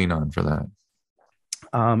do you lean on for that?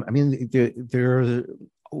 There are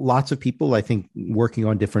lots of people, I think, working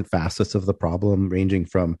on different facets of the problem, ranging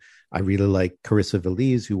from, I really like Carissa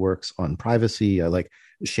Veliz, who works on privacy. I like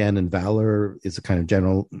Shannon Valor is a kind of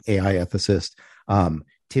general AI ethicist.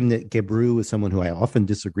 Timnit Gebru is someone who I often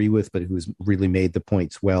disagree with, but who's really made the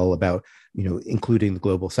points well about, including the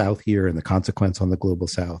global South here and the consequence on the global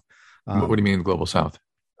South. What do you mean the global South?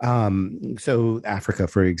 So Africa,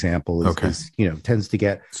 for example, is tends to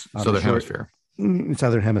get Southern Hemisphere.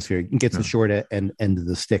 Southern Hemisphere gets the short end of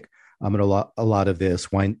the stick. And a lot of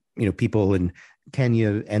this, why people in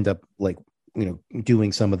Kenya end up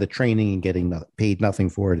doing some of the training and getting paid nothing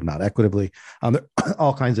for it and not equitably.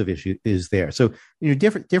 All kinds of issues there. So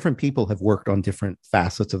different people have worked on different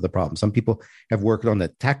facets of the problem. Some people have worked on the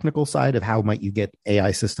technical side of how might you get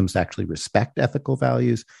AI systems to actually respect ethical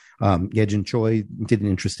values. Yejin Choi did an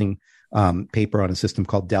interesting paper on a system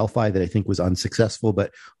called Delphi that I think was unsuccessful,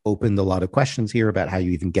 but opened a lot of questions here about how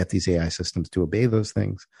you even get these AI systems to obey those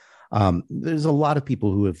things. There's a lot of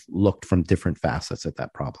people who have looked from different facets at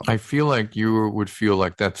that problem. I feel like you would feel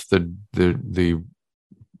like that's the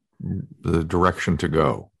direction to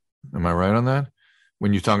go. Am I right on that?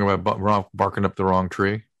 When you're talking about barking up the wrong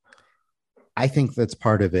tree? I think that's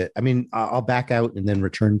part of it. I mean, I'll back out and then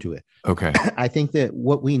return to it. Okay. I think that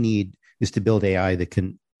what we need is to build AI that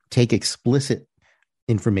can take explicit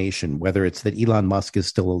information, whether it's that Elon Musk is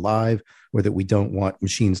still alive or that we don't want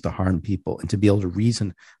machines to harm people, and to be able to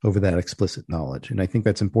reason over that explicit knowledge. And I think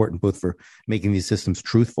that's important both for making these systems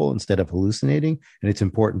truthful instead of hallucinating, and it's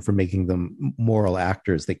important for making them moral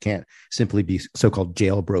actors that can't simply be so-called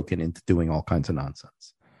jailbroken into doing all kinds of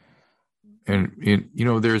nonsense. And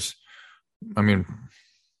there's I mean,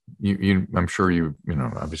 I'm sure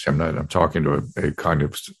obviously I'm talking to a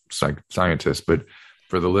cognitive scientist, but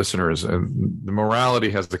for the listeners, and the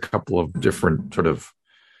morality has a couple of different sort of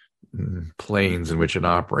planes in which it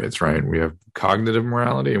operates, right? We have cognitive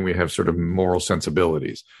morality and we have sort of moral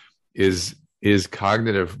sensibilities. Is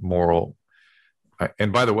cognitive moral?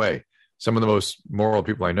 And by the way, some of the most moral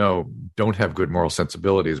people I know don't have good moral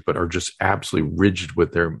sensibilities, but are just absolutely rigid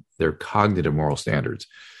with their cognitive moral standards.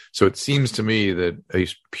 So it seems to me that a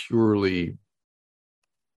purely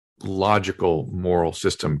logical moral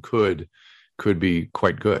system could be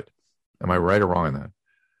quite good. Am I right or wrong in that?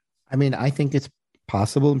 I mean, I think it's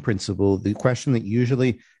possible in principle. The question that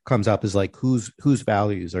usually comes up is like, whose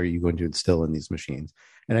values are you going to instill in these machines?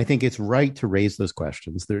 And I think it's right to raise those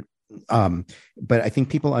questions. But I think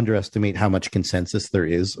people underestimate how much consensus there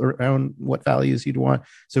is around what values you'd want.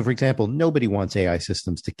 So, for example, nobody wants AI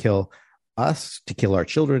systems to kill us, to kill our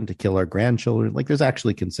children, to kill our grandchildren. Like, there's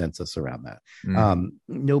actually consensus around that.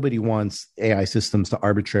 Nobody wants AI systems to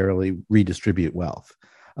arbitrarily redistribute wealth.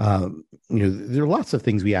 There are lots of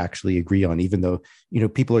things we actually agree on, even though,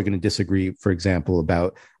 people are going to disagree, for example,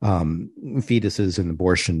 about fetuses and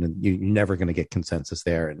abortion, and you're never going to get consensus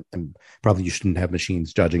there. And probably you shouldn't have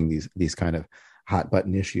machines judging these kind of hot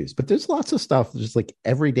button issues. But there's lots of stuff, just like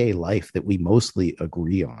everyday life, that we mostly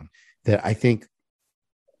agree on, that I think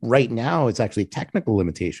right now it's actually a technical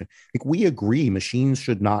limitation. Like, we agree machines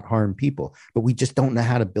should not harm people, but we just don't know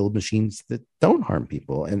how to build machines that don't harm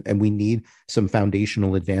people. And we need some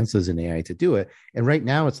foundational advances in AI to do it. And right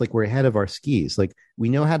now it's like we're ahead of our skis. Like, we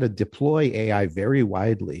know how to deploy AI very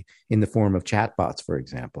widely in the form of chatbots, for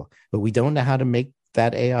example, but we don't know how to make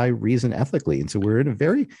that AI reason ethically. And so we're in a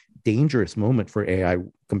very dangerous moment for AI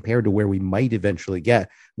compared to where we might eventually get,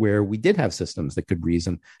 where we did have systems that could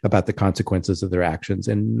reason about the consequences of their actions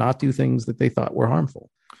and not do things that they thought were harmful.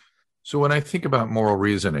 So when I think about moral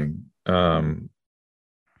reasoning, I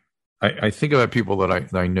think about people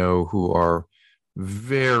that I know who are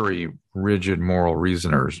very rigid moral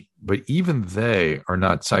reasoners, but even they are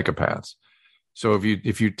not psychopaths. So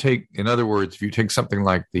if you take, in other words, if you take something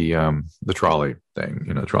like the trolley thing,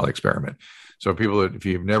 the trolley experiment. So people, if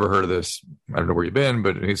you've never heard of this, I don't know where you've been,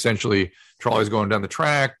 but essentially trolley's going down the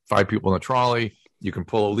track, 5 people in the trolley. You can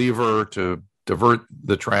pull a lever to divert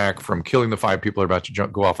the track from killing the 5 people who are about to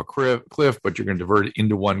go off a cliff, but you're going to divert it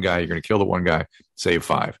into one guy. You're going to kill the one guy, save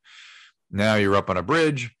 5. Now you're up on a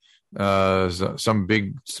bridge, some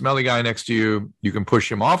big smelly guy next to you. You can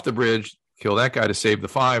push him off the bridge, kill that guy to save the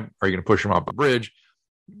 5. Are you going to push him off the bridge?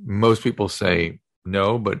 Most people say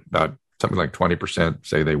no, but about something like 20%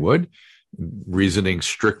 say they would. Reasoning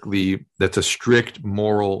strictly, that's a strict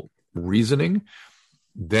moral reasoning.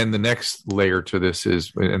 Then the next layer to this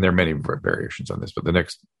is, and there are many variations on this, but the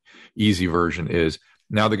next easy version is,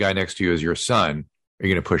 now the guy next to you is your son. Are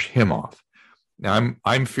you going to push him off? Now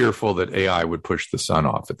I'm fearful that AI would push the son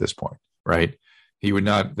off at this point, right?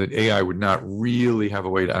 That AI would not really have a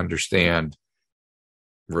way to understand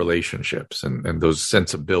relationships and those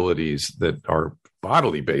sensibilities that are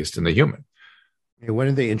bodily based in the human. One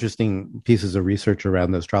of the interesting pieces of research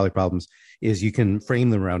around those trolley problems is you can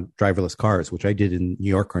frame them around driverless cars, which I did in New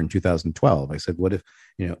Yorker in 2012. I said, what if,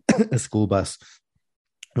 a school bus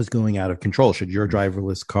was going out of control? Should your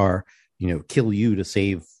driverless car, kill you to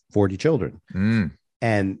save 40 children?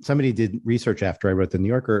 And somebody did research after I wrote the New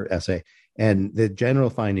Yorker essay. And the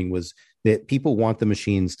general finding was that people want the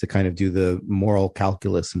machines to kind of do the moral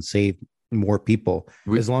calculus and save more people,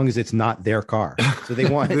 as long as it's not their car. So they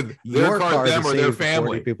want your car them to or save their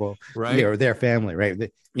family, people, right? Or their family, right?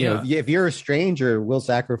 If you're a stranger, we'll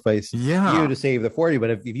sacrifice you to save the 40.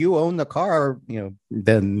 But if you own the car,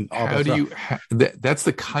 then that's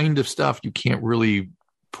the kind of stuff you can't really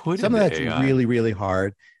put. Some of that's AI. really, really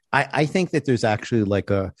hard. I think that there's actually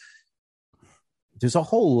there's a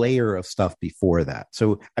whole layer of stuff before that.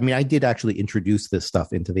 So, I mean, I did actually introduce this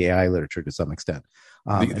stuff into the AI literature to some extent.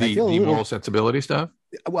 The moral sensibility stuff?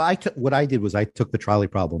 Well, what I did was I took the trolley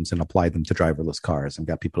problems and applied them to driverless cars and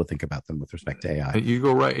got people to think about them with respect to AI.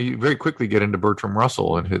 You very quickly get into Bertrand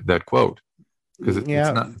Russell and hit that quote, because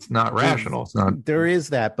it's not rational. It's not. There is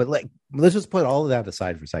that, but let's just put all of that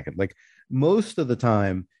aside for a second. Like, most of the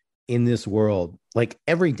time in this world, like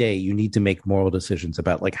every day, you need to make moral decisions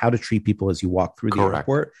about like how to treat people as you walk through the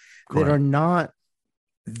airport that are not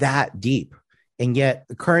that deep. And yet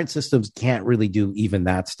the current systems can't really do even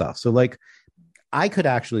that stuff. So like, I could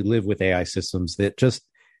actually live with AI systems that just,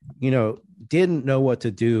 didn't know what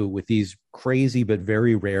to do with these crazy but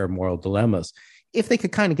very rare moral dilemmas. if they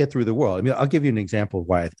could kind of get through the world. I mean, I'll give you an example of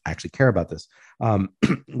why I actually care about this.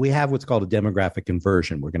 We have what's called a demographic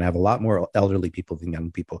conversion. We're going to have a lot more elderly people than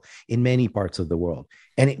young people in many parts of the world.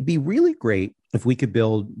 And it'd be really great if we could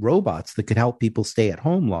build robots that could help people stay at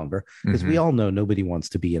home longer, because we all know nobody wants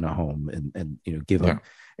to be in a home and give up.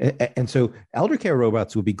 And so elder care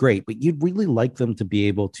robots would be great, but you'd really like them to be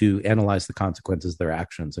able to analyze the consequences of their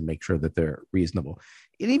actions and make sure that they're reasonable.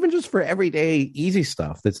 And even just for everyday easy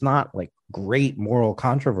stuff that's not like great moral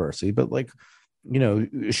controversy, but like,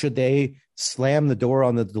 should they slam the door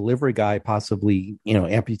on the delivery guy, possibly,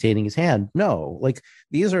 amputating his hand? No, like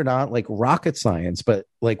these are not like rocket science, but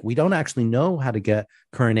like we don't actually know how to get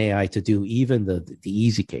current AI to do even the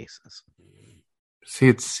easy cases. See,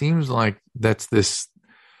 it seems like this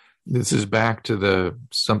is back to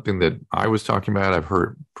something that I was talking about. I've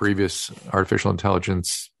heard previous artificial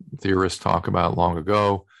intelligence theorists talk about long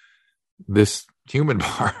ago. This human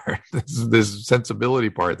part, this sensibility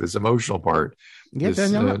part, this emotional part. Yeah,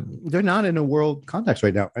 they're not in a world context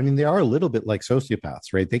right now. I mean, they are a little bit like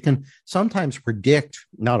sociopaths, right? They can sometimes predict,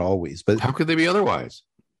 not always, but how could they be otherwise,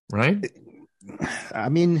 right? I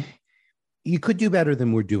mean, you could do better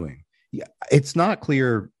than we're doing. Yeah, it's not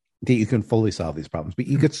clear that you can fully solve these problems, but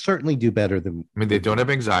you could certainly do better than. I mean, they don't have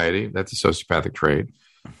anxiety. That's a sociopathic trait.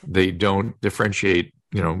 They don't differentiate,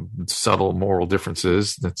 subtle moral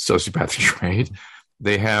differences. That's a sociopathic trait.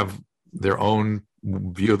 They have their own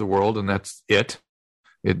view of the world, and that's it.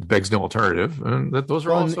 It begs no alternative. And those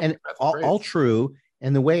are all true.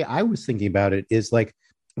 And the way I was thinking about it is like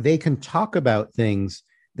they can talk about things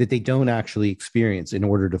that they don't actually experience in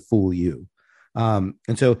order to fool you. And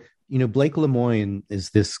so, Blake Lemoine is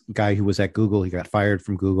this guy who was at Google. He got fired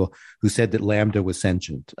from Google, who said that LaMDA was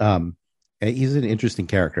sentient. He's an interesting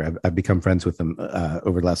character. I've become friends with him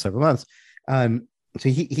over the last several months. So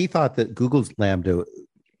he thought that Google's LaMDA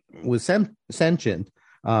was sentient,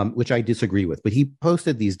 which I disagree with. But he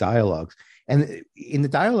posted these dialogues. And in the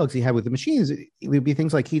dialogues he had with the machines, it would be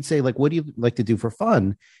things like he'd say, like, what do you like to do for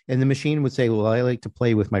fun? And the machine would say, well, I like to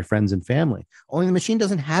play with my friends and family. Only the machine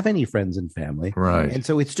doesn't have any friends and family. Right. And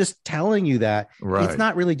so it's just telling you that it's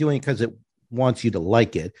not really doing it because it wants you to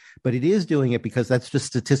like it, but it is doing it because that's just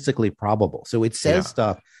statistically probable. So it says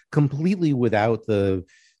stuff completely without the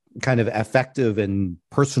kind of affective and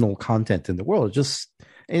personal content in the world. Just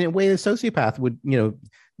in a way, a sociopath would,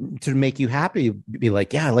 to make you happy, be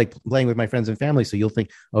like, yeah, I like playing with my friends and family. So you'll think,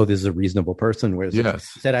 oh, this is a reasonable person. Whereas if you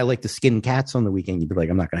said, I like to skin cats on the weekend, you'd be like,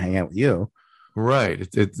 I'm not going to hang out with you. Right.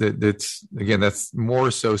 It's again, that's more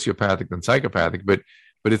sociopathic than psychopathic, but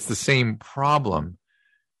it's the same problem.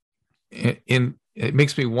 It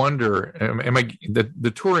makes me wonder,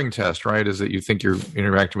 the Turing test, right? Is that you think you're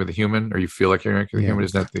interacting with a human, or you feel like you're interacting with a human?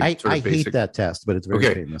 Is that the I hate that test, but it's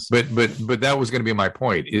very famous. But that was going to be my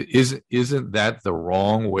point. Isn't that the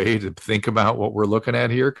wrong way to think about what we're looking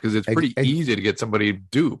at here? Because it's pretty easy to get somebody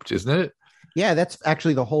duped, isn't it? Yeah, that's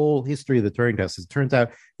actually the whole history of the Turing test. It turns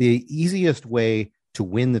out the easiest way to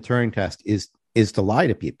win the Turing test is to lie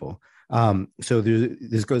to people. So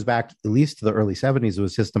this goes back at least to the early 70s. There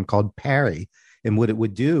was a system called parry. And what it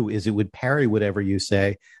would do is it would parry whatever you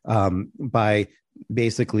say by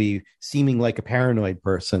basically seeming like a paranoid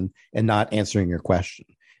person and not answering your question.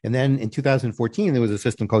 And then in 2014, there was a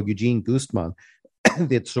system called Eugene Goostman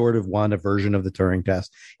that sort of won a version of the Turing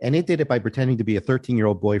test. And it did it by pretending to be a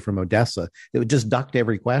 13-year-old boy from Odessa that would just ducked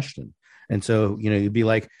every question. And so, you'd be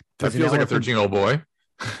like... That feels like a 13-year-old boy,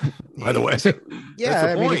 by the way. Yeah,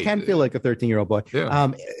 I mean, it can feel like a 13-year-old boy.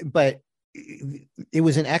 Yeah. But it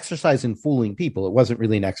was an exercise in fooling people. It wasn't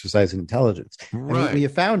really an exercise in intelligence. Right. And what we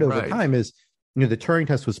have found over time is, the Turing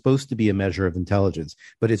test was supposed to be a measure of intelligence,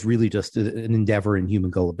 but it's really just an endeavor in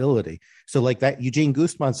human gullibility. So like that Eugene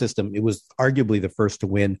Goostman system, it was arguably the first to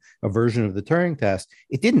win a version of the Turing test.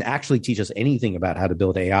 It didn't actually teach us anything about how to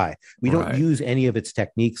build AI. We don't use any of its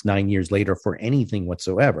techniques 9 years later for anything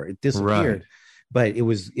whatsoever. It disappeared, but it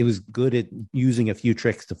was good at using a few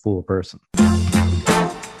tricks to fool a person.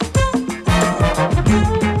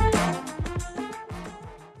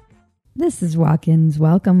 This is Walk-Ins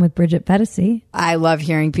Welcome with Bridget Pedicy. I love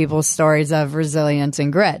hearing people's stories of resilience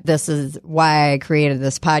and grit. This is why I created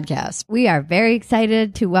this podcast. We are very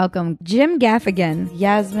excited to welcome Jim Gaffigan,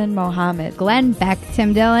 Yasmin Mohammed, Glenn Beck,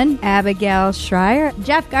 Tim Dillon, Abigail Schreier,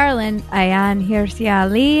 Jeff Garland, Ayan Hirsi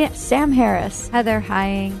Ali, Sam Harris, Heather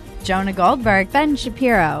Hying, Jonah Goldberg, Ben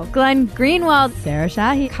Shapiro, Glenn Greenwald, Sarah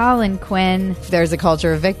Shahi, Colin Quinn. If there's a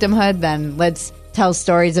culture of victimhood, then let's tell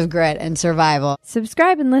stories of grit and survival.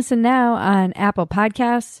 Subscribe and listen now on Apple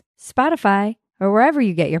Podcasts, Spotify, or wherever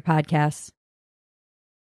you get your podcasts.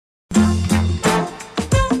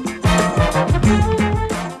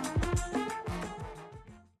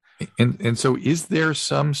 And so is there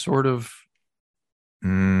some sort of,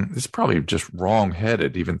 it's probably just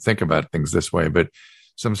wrong-headed, even think about things this way, but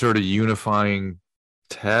some sort of unifying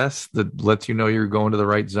test that lets you know you're going to the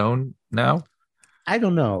right zone now? I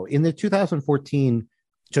don't know. In 2014,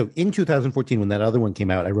 when that other one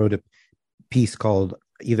came out, I wrote a piece called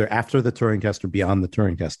either After the Turing Test or Beyond the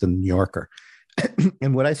Turing Test in the New Yorker.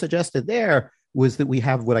 And what I suggested there was that we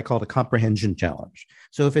have what I called a comprehension challenge.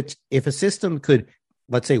 So if a system could,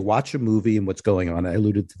 let's say, watch a movie and what's going on, I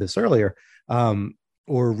alluded to this earlier,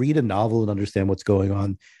 or read a novel and understand what's going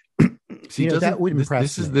on. See, that would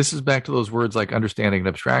impress me. This is back to those words like understanding and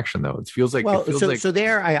abstraction, though. It feels like so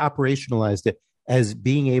there I operationalized it as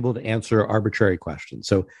being able to answer arbitrary questions.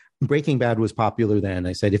 So Breaking Bad was popular then.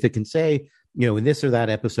 I said, if it can say, in this or that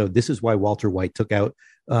episode, this is why Walter White took out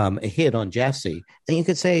a hit on Jesse, then you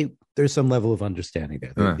could say there's some level of understanding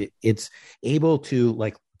there. It's able to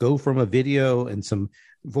like go from a video and some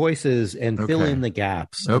voices and fill in the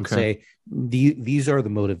gaps and say, these are the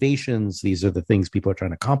motivations. These are the things people are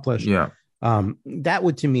trying to accomplish. Yeah. That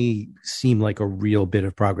would to me seem like a real bit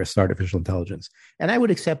of progress to artificial intelligence. And I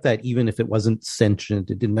would accept that even if it wasn't sentient,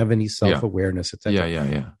 it didn't have any self-awareness, etc.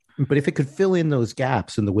 Yeah. But if it could fill in those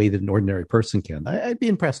gaps in the way that an ordinary person can, I'd be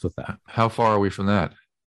impressed with that. How far are we from that?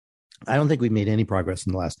 I don't think we've made any progress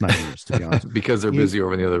in the last 9 years, to be honest. Because they're busy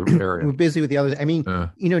over in the other area. We're busy with the others. I mean,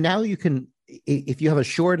 now you can, if you have a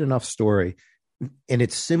short enough story and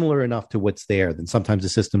it's similar enough to what's there, then sometimes the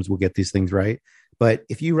systems will get these things right. But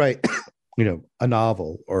if you write, a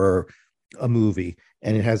novel or a movie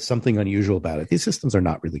and it has something unusual about it, these systems are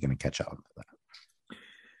not really going to catch on to that.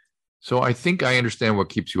 So I think I understand what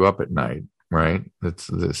keeps you up at night, right? It's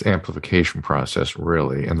this amplification process,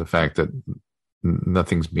 really, and the fact that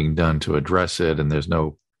nothing's being done to address it, and there's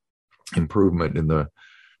no improvement in the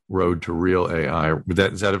road to real AI.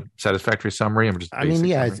 Is that a satisfactory summary?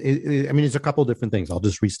 It's a couple different things. I'll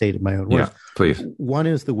just restate it in my own words. Yeah, please. One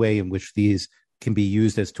is the way in which these can be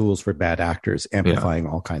used as tools for bad actors, amplifying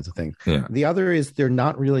all kinds of things. Yeah. The other is they're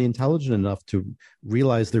not really intelligent enough to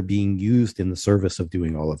realize they're being used in the service of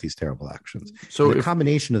doing all of these terrible actions. So the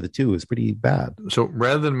combination of the two is pretty bad. So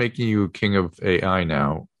rather than making you king of AI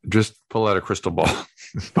now, just pull out a crystal ball.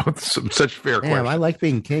 Both such fair questions. I like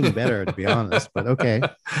being king better, to be honest, but okay.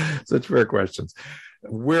 Such fair questions.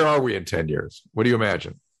 Where are we in 10 years? What do you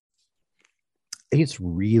imagine? It's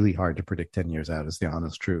really hard to predict 10 years out, is the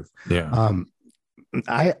honest truth. Yeah.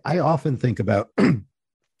 I often think about a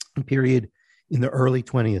period in the early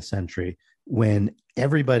 20th century when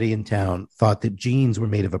everybody in town thought that genes were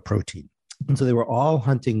made of a protein. And so they were all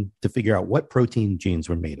hunting to figure out what protein genes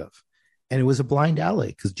were made of. And it was a blind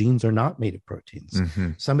alley because genes are not made of proteins.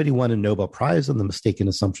 Mm-hmm. Somebody won a Nobel Prize on the mistaken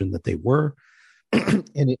assumption that they were.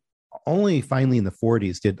 And only finally in the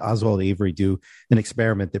 40s did Oswald Avery do an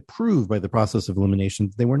experiment that proved by the process of elimination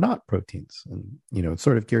that they were not proteins. And, it's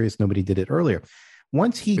sort of curious nobody did it earlier.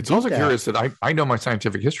 It's also curious that I know my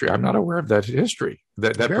scientific history. I'm not aware of that history,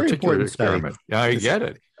 that particular experiment. Yeah, I get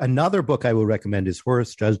it. Another book I will recommend is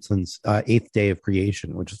Horace Judson's Eighth Day of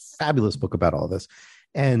Creation, which is a fabulous book about all this.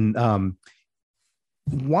 And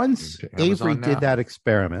once Avery did that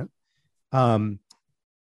experiment, what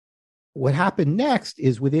happened next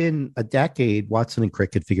is within a decade, Watson and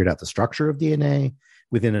Crick had figured out the structure of DNA.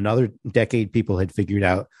 Within another decade, people had figured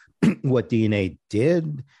out what DNA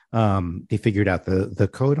did. They figured out the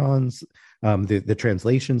codons, the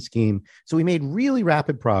translation scheme. So we made really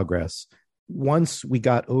rapid progress once we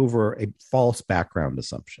got over a false background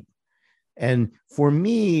assumption. And for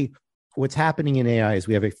me, what's happening in AI is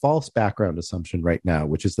we have a false background assumption right now,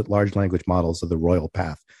 which is that large language models are the royal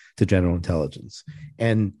path to general intelligence.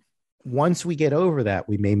 And once we get over that,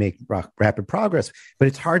 we may make rapid progress, but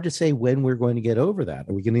it's hard to say when we're going to get over that.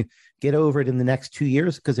 Are we going to get over it in the next 2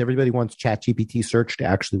 years because everybody wants ChatGPT search to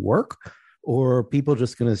actually work? Or are people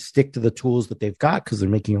just going to stick to the tools that they've got because they're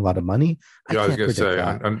making a lot of money? I was going to say,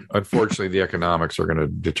 unfortunately, the economics are going to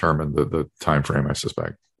determine the time frame, I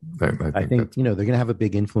suspect. I think they're going to have a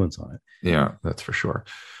big influence on it. Yeah, that's for sure.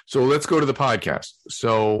 So let's go to the podcast.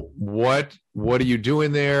 So what are you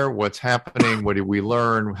doing there? What's happening? What did we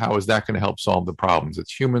learn? How is that going to help solve the problems?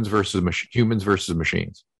 It's humans versus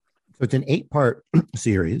machines. So it's an 8-part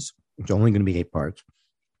series. It's only going to be 8 parts.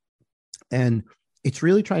 And it's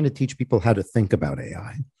really trying to teach people how to think about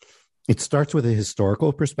AI. It starts with a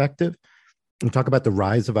historical perspective. We talk about the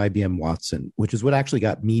rise of IBM Watson, which is what actually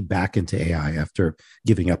got me back into AI after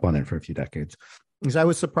giving up on it for a few decades. Because I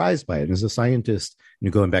was surprised by it. And as a scientist,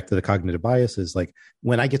 going back to the cognitive biases, like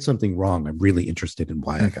when I get something wrong, I'm really interested in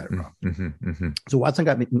why I got it wrong. So Watson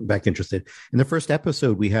got me back interested. In the first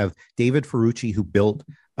episode, we have David Ferrucci, who built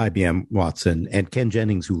IBM Watson, and Ken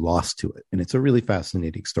Jennings, who lost to it. And it's a really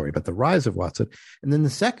fascinating story about the rise of Watson. And then the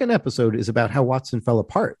second episode is about how Watson fell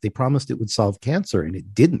apart. They promised it would solve cancer, and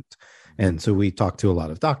it didn't. And so we talked to a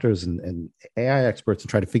lot of doctors and AI experts and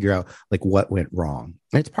try to figure out like what went wrong.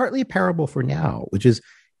 And it's partly a parable for now, which is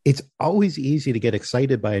it's always easy to get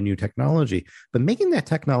excited by a new technology, but making that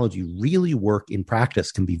technology really work in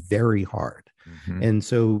practice can be very hard. And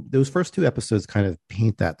so those first two episodes kind of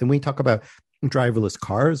paint that. Then we talk about driverless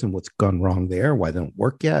cars and what's gone wrong there, why they don't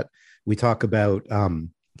work yet. We talk about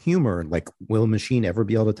humor, like will a machine ever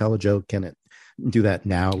be able to tell a joke? Can it do that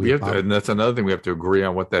now? And that's another thing, we have to agree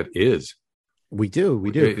on what that is. We do. I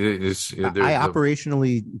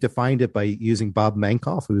operationally defined it by using Bob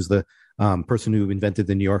Mankoff, who's the person who invented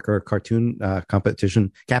the New Yorker cartoon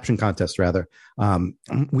caption contest, rather.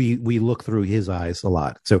 We look through his eyes a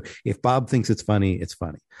lot. So if Bob thinks it's funny, it's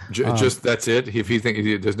funny. Just that's it. If you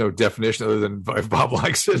think there's no definition other than if Bob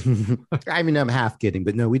likes it. I mean, I'm half kidding,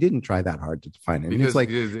 but no, we didn't try that hard to define it. It's like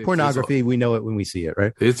pornography. We know it when we see it,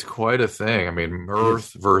 right? It's quite a thing. I mean,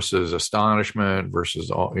 mirth versus astonishment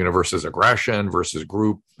versus versus aggression versus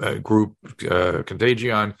group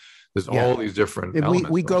contagion. There's all these different elements.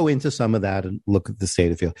 We go into some of that and look at the state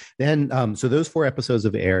of the field. Then, so those 4 episodes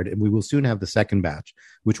have aired, and we will soon have the second batch,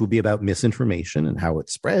 which will be about misinformation and how it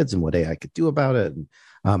spreads and what AI could do about it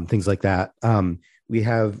and things like that. We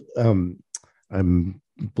have, I'm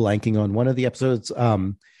blanking on one of the episodes.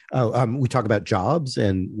 We talk about jobs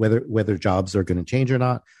and whether jobs are going to change or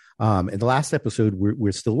not. And the last episode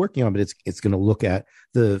we're still working on, but it's going to look at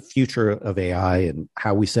the future of AI and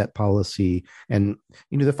how we set policy. And,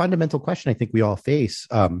 the fundamental question I think we all face,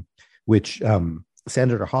 which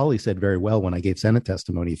Senator Hawley said very well when I gave Senate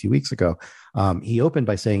testimony a few weeks ago. He opened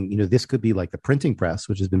by saying, this could be like the printing press,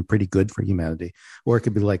 which has been pretty good for humanity, or it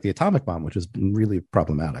could be like the atomic bomb, which has been really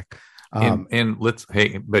problematic.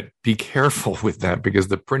 But be careful with that, because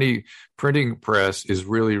the printing press is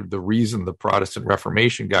really the reason the Protestant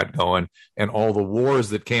Reformation got going and all the wars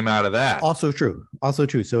that came out of that. Also true.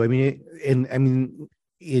 So, in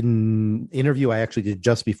interview I actually did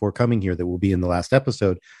just before coming here that will be in the last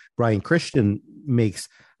episode, Brian Christian makes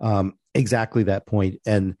exactly that point.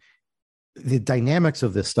 And the dynamics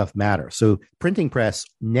of this stuff matter. So printing press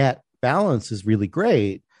net balance is really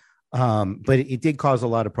great. But it did cause a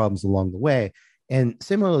lot of problems along the way. And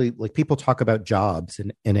similarly, like people talk about jobs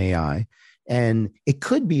in AI, and it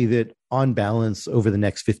could be that on balance over the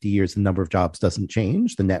next 50 years, the number of jobs doesn't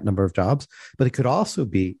change, the net number of jobs. But it could also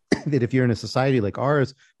be that if you're in a society like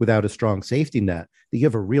ours without a strong safety net, that you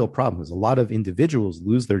have a real problem, because a lot of individuals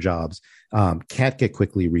lose their jobs, can't get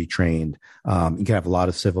quickly retrained. You can have a lot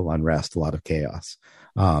of civil unrest, a lot of chaos,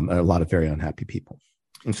 and a lot of very unhappy people.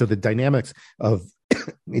 And so the dynamics of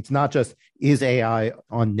it's not just is AI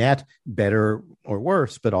on net better or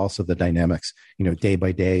worse, but also the dynamics, day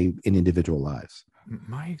by day in individual lives.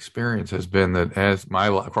 My experience has been that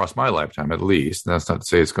across my lifetime, at least, and that's not to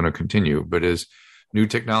say it's going to continue, but as new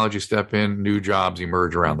technologies step in, new jobs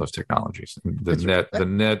emerge around those technologies. There's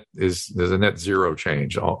a net zero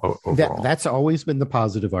change overall. That's always been the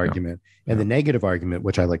positive argument. And the negative argument,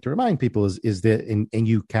 which I like to remind people, is that, and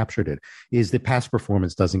you captured it, is that past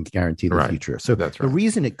performance doesn't guarantee the future. So the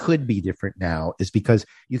reason it could be different now is because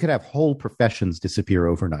you could have whole professions disappear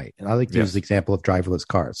overnight. And I like to use the example of driverless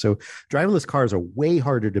cars. So driverless cars are way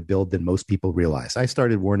harder to build than most people realize. I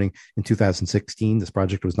started warning in 2016 this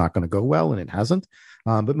project was not going to go well, and it hasn't.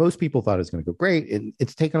 But most people thought it was going to go great. And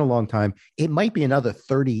it's taken a long time. It might be another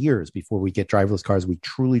 30 years before we get driverless cars we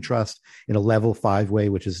truly trust in a level 5 way,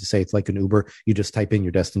 which is to say it's like an Uber. You just type in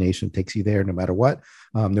your destination, it takes you there no matter what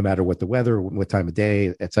the weather, what time of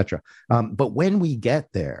day, etc. But when we get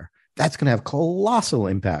there, that's going to have colossal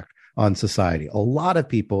impact on society. A lot of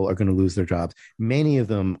people are going to lose their jobs. Many of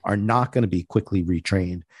them are not going to be quickly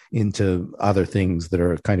retrained into other things that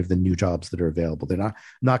are kind of the new jobs that are available. They're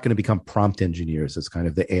not going to become prompt engineers as kind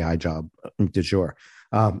of the AI job du jour.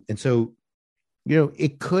 And so,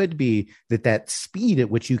 it could be that speed at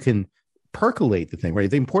which you can percolate the thing, right?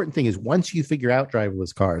 The important thing is once you figure out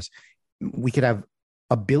driverless cars, we could have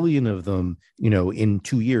 1 billion of them, in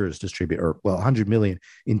 2 years distribute, or 100 million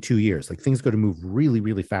in 2 years. Like things go to move really,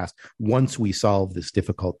 really fast once we solve this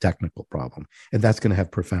difficult technical problem. And that's going to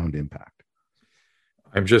have profound impact.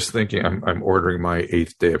 I'm just thinking, I'm ordering my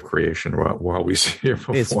 8th day of creation while we sit here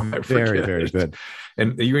before it's I forget. Very, very good.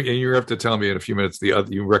 And you have to tell me in a few minutes,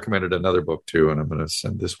 you recommended another book too, and I'm going to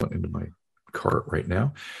send this one into my cart right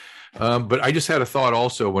now. But I just had a thought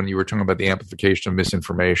also when you were talking about the amplification of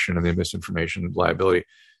misinformation and the misinformation liability.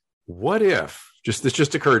 What if, this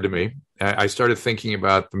just occurred to me, I started thinking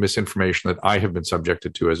about the misinformation that I have been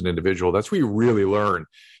subjected to as an individual. That's where you really learn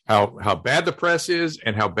how bad the press is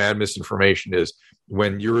and how bad misinformation is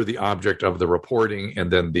when you're the object of the reporting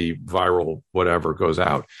and then the viral whatever goes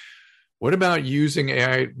out. What about using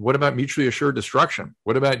AI? What about mutually assured destruction?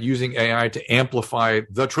 What about using AI to amplify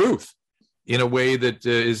the truth in a way that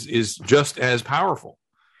is just as powerful?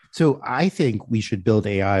 So I think we should build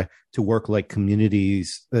AI to work like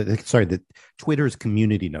Twitter's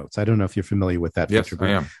community notes. I don't know if you're familiar with that feature. Yes, I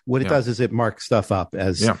am. What it does is it marks stuff up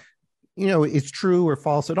as, it's true or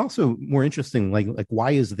false. And also more interesting, like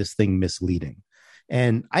why is this thing misleading?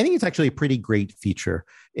 And I think it's actually a pretty great feature.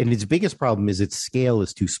 And its biggest problem is its scale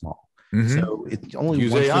is too small. Mm-hmm. So it's only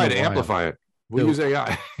use AI to amplify it. We'll use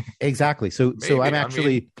AI. Exactly. So I'm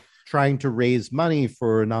actually trying to raise money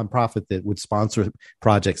for a nonprofit that would sponsor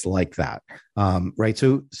projects like that. Right.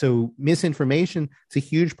 So misinformation is a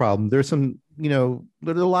huge problem. There's some,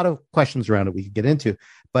 there's a lot of questions around it we could get into,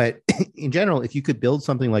 but in general, if you could build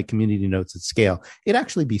something like community notes at scale, it'd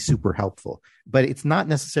actually be super helpful, but it's not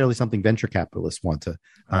necessarily something venture capitalists want to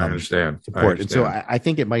support. And so I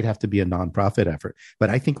think it might have to be a nonprofit effort, but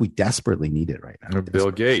I think we desperately need it right now.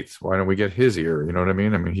 Bill Gates, why don't we get his ear? You know what I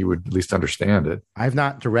mean? I mean, he would at least understand it. I've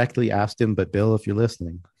not directly asked him, but Bill, if you're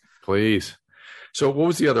listening, please. So what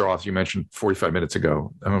was the other author you mentioned 45 minutes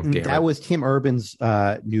ago? That was Tim Urban's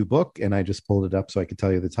new book, and I just pulled it up so I could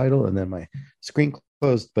tell you the title, and then my screen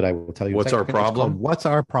closed, but I will tell you. What's Our Problem? What's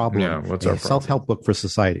Our Problem? Yeah, What's Our Problem? Self-help book for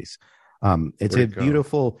societies. It's a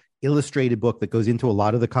beautiful illustrated book that goes into a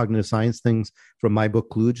lot of the cognitive science things from my book,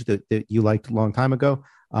 Kluge, that you liked a long time ago,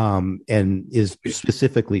 and is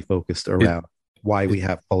specifically focused around why we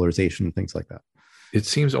have polarization and things like that. It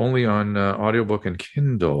seems only on audiobook and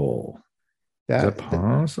Kindle. Is that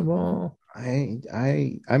possible?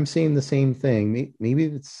 I'm seeing the same thing. Maybe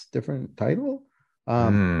it's different title.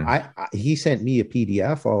 He sent me a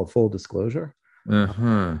PDF, all full disclosure.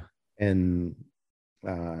 And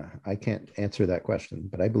I can't answer that question,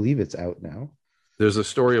 but I believe it's out now. There's a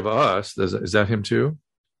story of us. Is that him too?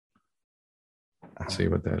 Let's see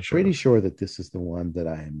what that shows. Pretty sure that this is the one that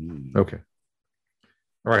I need. Okay.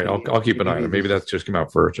 All right, I'll keep an eye on it. Maybe that's just come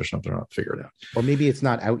out first or something. I'll figure it out. Or maybe it's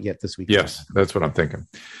not out yet this week. Yes, that's what I'm thinking.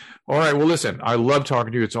 All right. Well, listen, I love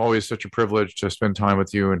talking to you. It's always such a privilege to spend time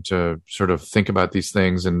with you and to sort of think about these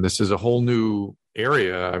things. And this is a whole new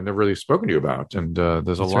area I've never really spoken to you about. And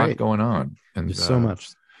there's a lot going on. And there's so much.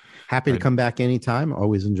 Happy to come back anytime.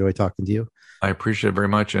 Always enjoy talking to you. I appreciate it very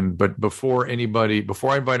much. But before I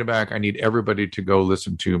invite it back, I need everybody to go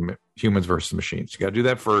listen to Humans versus Machines. You got to do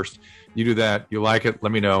that first. You do that. You like it.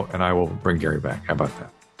 Let me know, and I will bring Gary back. How about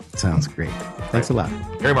that? Sounds great. Thanks a lot.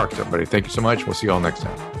 Gary Marcus, everybody. Thank you so much. We'll see you all next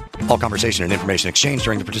time. All conversation and information exchanged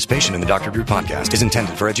during the participation in the Dr. Drew podcast is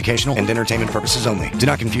intended for educational and entertainment purposes only. Do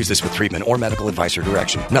not confuse this with treatment or medical advice or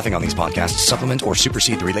direction. Nothing on these podcasts supplement or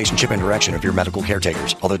supersede the relationship and direction of your medical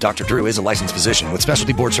caretakers. Although Dr. Drew is a licensed physician with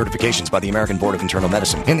specialty board certifications by the American Board of Internal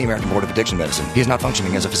Medicine and the American Board of Addiction Medicine, he is not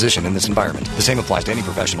functioning as a physician in this environment. The same applies to any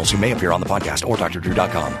professionals who may appear on the podcast or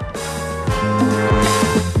drdrew.com.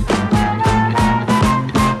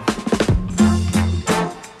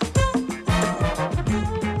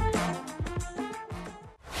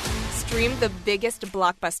 Stream the biggest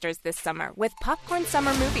blockbusters this summer with Popcorn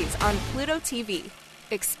Summer Movies on Pluto TV.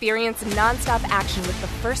 Experience nonstop action with the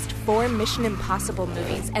first 4 Mission Impossible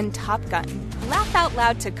movies and Top Gun. Laugh out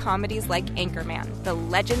loud to comedies like Anchorman, The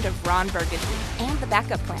Legend of Ron Burgundy, and The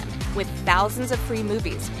Backup Plan. With thousands of free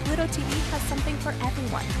movies, Pluto TV has something for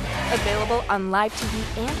everyone. Available on live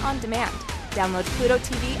TV and on demand. Download Pluto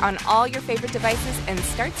TV on all your favorite devices and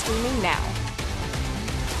start streaming now.